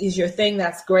is your thing,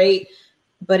 that's great,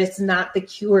 but it's not the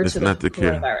cure to the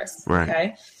coronavirus. Right.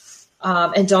 Okay.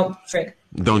 And don't drink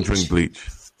bleach.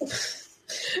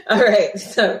 All right,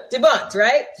 so debunked,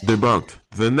 right? Debunked.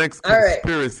 The next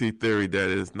conspiracy theory that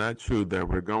is not true that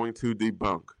we're going to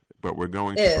debunk, but we're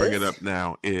going to bring it up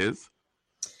now is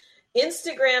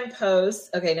Instagram posts.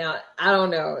 Okay, now I don't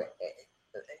know.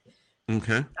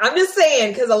 Okay. I'm just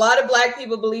saying because a lot of Black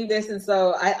people believe this, and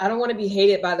so I don't want to be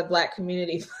hated by the Black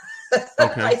community.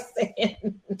 Okay.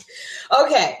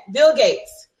 Okay, Bill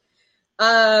Gates.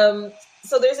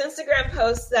 So there's Instagram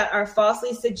posts that are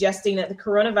falsely suggesting that the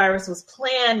coronavirus was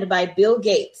planned by Bill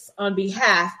Gates on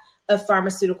behalf of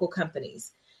pharmaceutical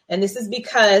companies. And this is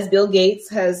because Bill Gates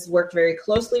has worked very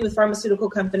closely with pharmaceutical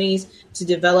companies to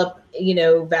develop,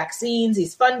 vaccines.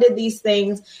 He's funded these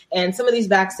things. And some of these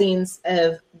vaccines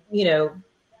have,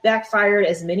 backfired,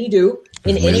 as many do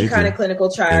in any kind of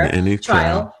clinical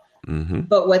trial. Mm-hmm.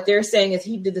 But what they're saying is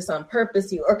he did this on purpose.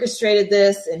 He orchestrated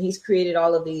this, and he's created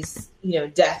all of these,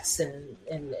 deaths,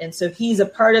 and so he's a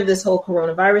part of this whole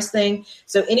coronavirus thing.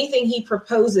 So anything he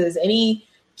proposes, any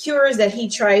cures that he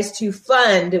tries to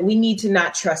fund, we need to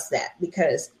not trust that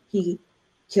because he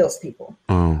kills people.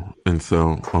 Oh, and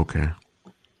so okay,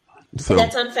 so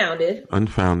that's unfounded.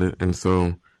 And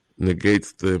so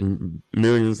negates the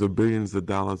millions or billions of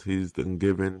dollars he's been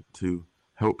given to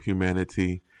help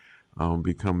humanity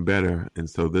become better. And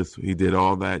so he did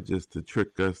all that just to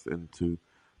trick us and to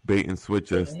bait and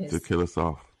switch us to kill us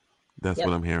off. That's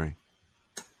what I'm hearing.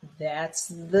 That's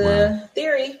the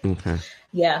theory. Okay.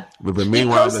 Yeah. But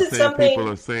meanwhile, the same people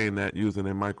are saying that using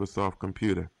a Microsoft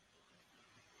computer.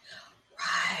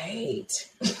 Right.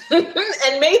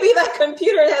 And maybe that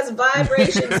computer has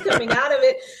vibrations coming out of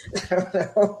it.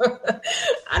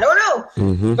 I don't know.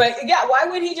 Mm-hmm. But yeah, why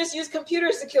would he just use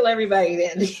computers to kill everybody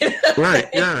then? Right,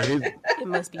 yeah. He's It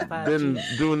must be 5G. been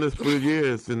doing this for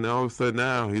years, and all of a sudden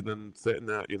now he's done setting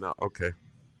out, okay.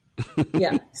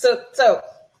 Yeah. So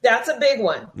that's a big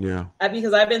one. Yeah.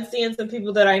 Because I've been seeing some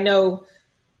people that I know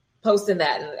posting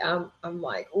that, and I'm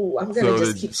like, ooh, I'm gonna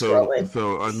just keep scrolling.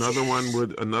 So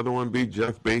another one be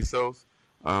Jeff Bezos.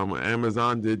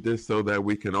 Amazon did this so that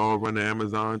we can all run to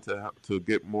Amazon to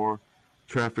get more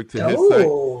traffic to his site.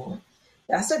 Oh,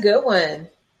 that's a good one.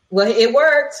 Well, it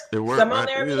worked. I'm on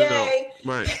there every day.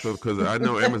 Right. So because I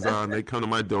know Amazon, they come to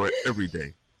my door every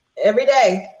day. Every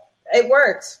day, it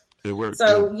worked. It worked.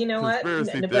 So you know what?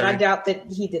 But I doubt that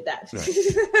he did that.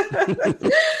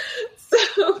 Right.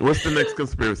 So, what's the next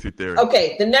conspiracy theory?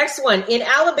 Okay, the next one. In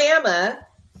Alabama,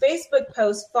 Facebook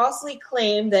posts falsely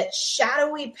claimed that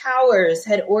shadowy powers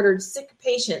had ordered sick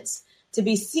patients to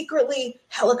be secretly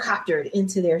helicoptered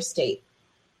into their state.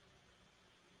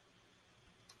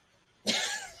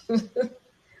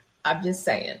 I'm just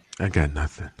saying. I got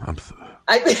nothing. I'm sorry.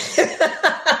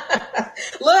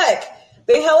 Look,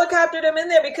 they helicoptered them in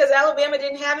there because Alabama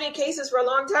didn't have any cases for a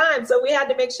long time, so we had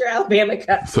to make sure Alabama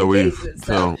got cases.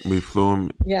 So we flew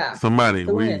them. Yeah. Somebody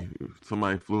flew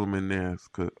them in there.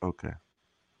 Okay.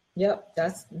 Yep.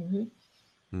 That's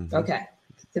okay.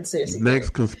 Conspiracy. Next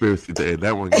conspiracy theory.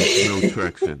 That one gets no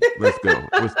traction. Let's go.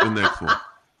 What's the next one?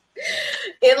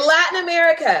 In Latin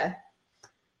America,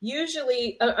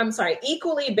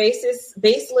 equally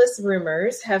baseless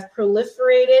rumors have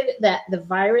proliferated that the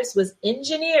virus was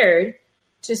engineered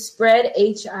to spread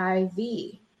HIV.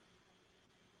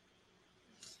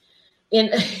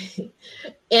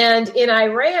 And in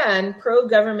Iran,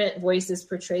 pro-government voices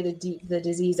portray the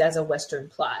disease as a Western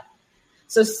plot.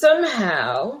 So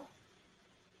somehow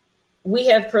we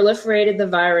have proliferated the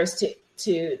virus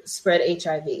to spread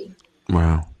HIV.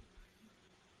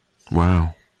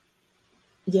 Wow.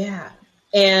 Yeah.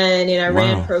 And in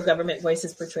Iran, pro-government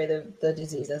voices portray the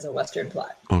disease as a Western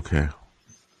plot. Okay.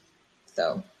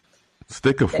 So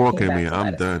stick a fork in me.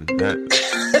 I'm done.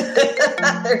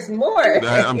 There's more.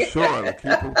 I'm sure.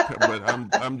 But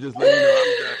I'm just letting you know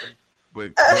I'm done.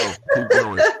 But go, keep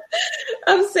going.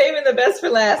 I'm saving the best for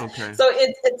last. Okay. So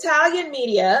Italian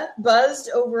media buzzed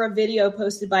over a video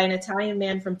posted by an Italian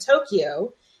man from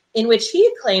Tokyo in which he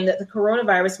claimed that the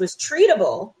coronavirus was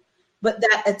treatable, but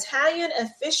that Italian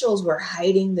officials were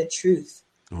hiding the truth.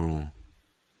 Oh.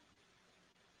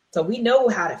 So we know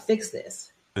how to fix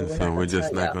this. And so we're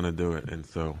just not going to do it. And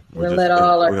so we're going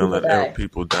to let our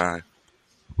people die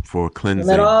for cleansing.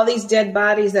 Let all these dead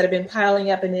bodies that have been piling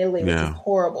up in Italy, which is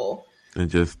horrible. And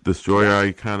just destroy our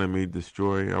economy,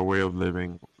 destroy our way of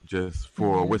living, just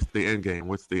for what's the end game?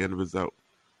 What's the end result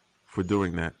for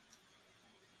doing that?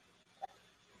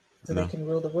 So they can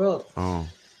rule the world. Oh.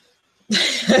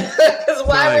 Because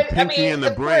why would Pinky in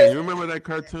the Brain? You remember that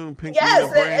cartoon, Pinky in the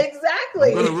Brain? Yes, exactly.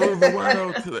 I'm going to rule the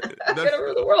world. I'm going to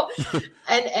rule the world.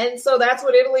 And so that's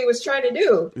what Italy was trying to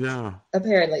do. Yeah.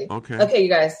 Apparently. Okay, you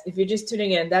guys, if you're just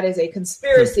tuning in, that is a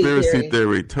conspiracy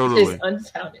theory, totally. It's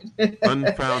unfounded.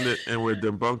 Unfounded, and we're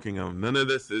debunking them. None of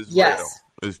this is real.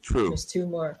 It's true. There's two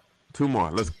more.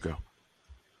 Let's go.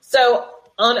 So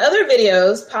on other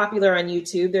videos popular on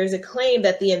YouTube, there's a claim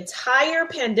that the entire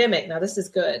pandemic, now this is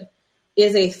good,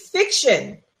 is a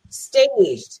fiction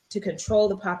staged to control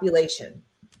the population.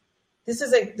 This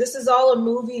is all a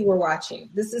movie we're watching.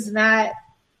 This is not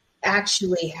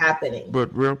actually happening.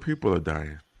 But real people are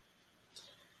dying.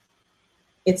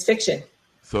 It's fiction.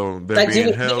 So they're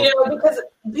being held. Because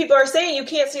people are saying you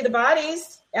can't see the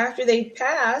bodies after they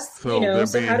pass. So they're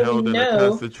being held in a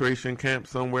concentration camp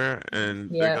somewhere,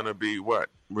 and they're going to be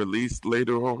released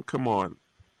later on. Come on.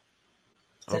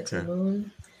 Sent to the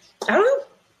moon. I don't know.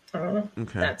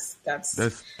 Okay. That's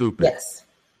stupid. Yes.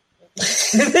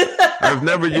 I've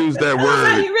never used that word.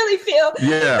 How do you really feel?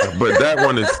 Yeah, but that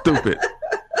one is stupid.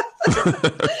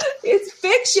 It's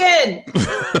fiction.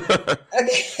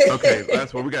 Okay,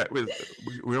 last one.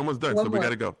 We're almost done, so we got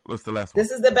to go. What's the last one?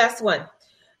 This is the best one.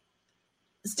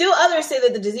 Still others say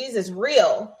that the disease is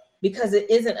real because it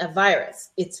isn't a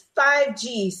virus. It's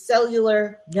 5G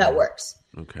cellular networks.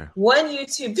 Okay. One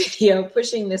YouTube video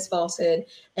pushing this falsehood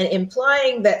and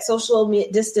implying that social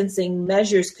distancing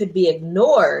measures could be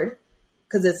ignored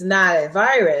because it's not a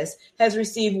virus has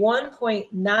received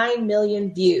 1.9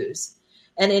 million views.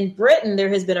 And in Britain, there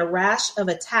has been a rash of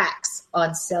attacks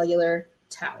on cellular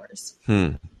towers.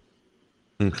 Okay.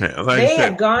 They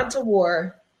have gone to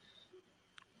war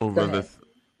over this.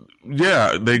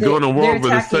 Yeah, they're going to war with the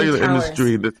attacking cellular towers.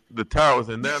 industry, the towers,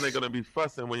 and now they're going to be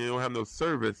fussing when you don't have no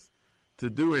service to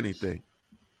do anything.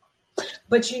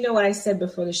 But you know what I said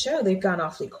before the show? They've gone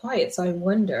awfully quiet, so I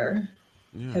wonder,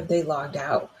 have they logged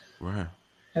out? Right.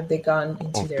 Have they gone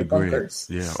into Off their the grid. bunkers?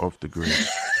 Yeah, off the grid.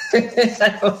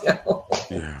 I don't know.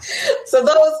 Yeah. So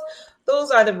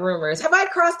those are the rumors. Have I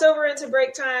crossed over into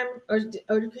break time, or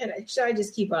should I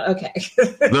just keep on? Okay.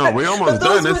 No, we're almost But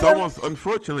those done. It's were the- almost,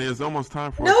 unfortunately, it's almost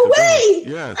time for us No to go. way!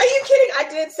 Yes. Are you kidding? I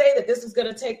did say that this was going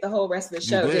to take the whole rest of the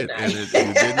show, You did, didn't I? and you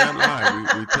did not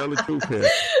lie. We tell the truth here.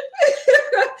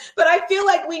 But I feel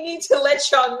like we need to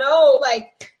let y'all know,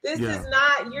 like, this Yeah. is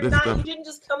not, This stuff- you didn't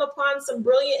just come upon some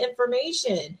brilliant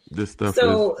information. This stuff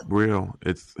So- is real.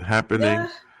 It's happening.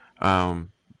 Yeah.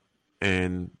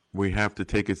 And we have to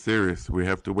take it serious. We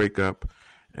have to wake up,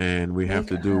 and we have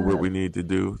to do what we need to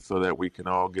do so that we can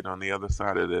all get on the other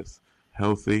side of this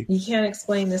healthy. You can't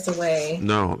explain this away.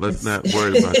 No, let's not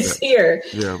worry about It's that. here.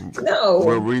 Yeah. No.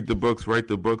 We'll read the books, write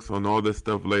the books on all this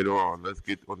stuff later on. Let's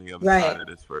get on the other Right. side of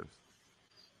this first.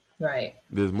 Right.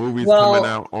 There's movies Well- coming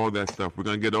out, all that stuff. We're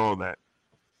going to get all that.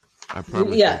 I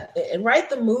promise Yeah, and write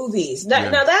the movies. Now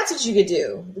that's what you could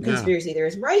do. The conspiracy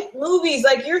theories, write movies.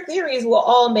 Like, your theories will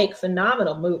all make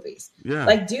phenomenal movies. Yeah.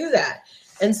 Like, do that.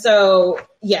 And so,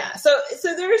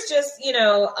 so there's just,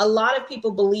 a lot of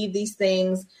people believe these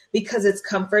things because it's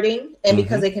comforting and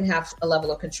because they can have a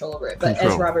level of control over it. But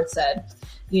as Robert said,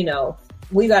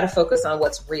 we got to focus on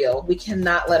what's real. We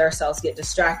cannot let ourselves get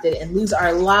distracted and lose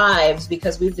our lives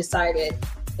because we've decided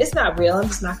it's not real. I'm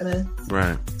just not going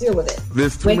to deal with it.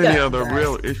 There's too Wake many up, other guys.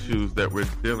 real issues that we're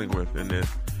dealing with in this.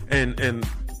 And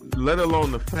let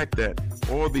alone the fact that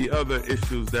all the other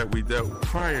issues that we dealt with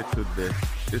prior to this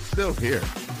is still here.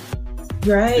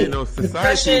 Right.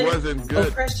 Society wasn't good.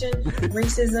 Oppression,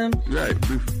 racism. Right.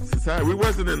 Society, we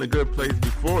wasn't in a good place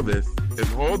before this.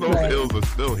 And all those ills are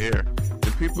still here.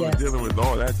 And people are dealing with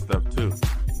all that stuff too.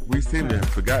 We seem to have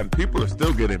forgotten. People are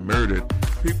still getting murdered.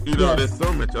 People, there's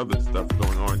so much other stuff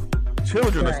going on.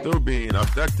 Children are still being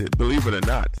abducted, believe it or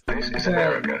not. This is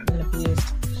America. And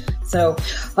abused. So,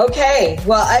 okay.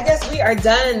 Well, I guess we are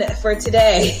done for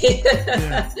today.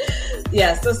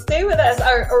 So stay with us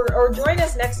or join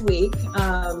us next week.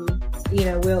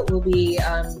 We'll be,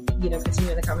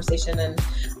 continuing the conversation and,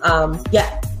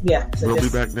 So We'll be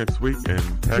back next week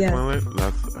and tackling it.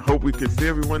 Let's hope we can see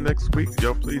everyone next week.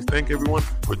 Y'all, please thank everyone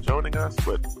for joining us.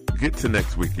 But get to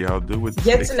next week, y'all. Do what you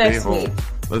Get to stay next home. week.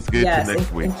 Let's get to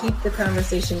next week. And keep the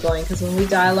conversation going because when we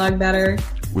dialogue better,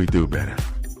 We do better.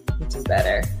 we do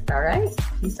better. All right.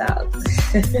 Peace out.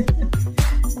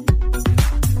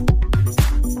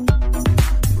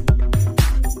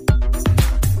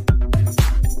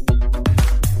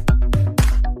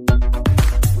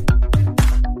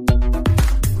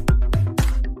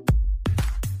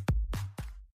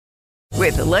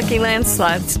 With the Lucky Land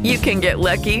Slots, you can get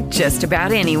lucky just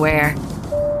about anywhere.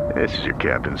 This is your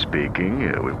captain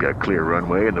speaking. We've got clear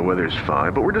runway and the weather's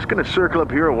fine, but we're just going to circle up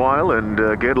here a while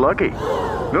and get lucky.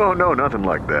 No, nothing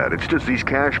like that. It's just these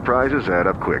cash prizes add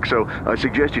up quick. So I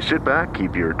suggest you sit back,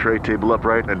 keep your tray table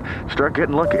upright, and start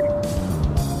getting lucky.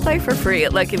 Play for free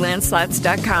at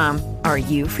LuckyLandSlots.com. Are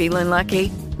you feeling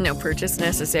lucky? No purchase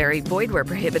necessary. Void where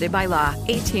prohibited by law.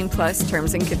 18+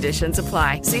 terms and conditions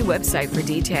apply. See website for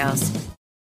details.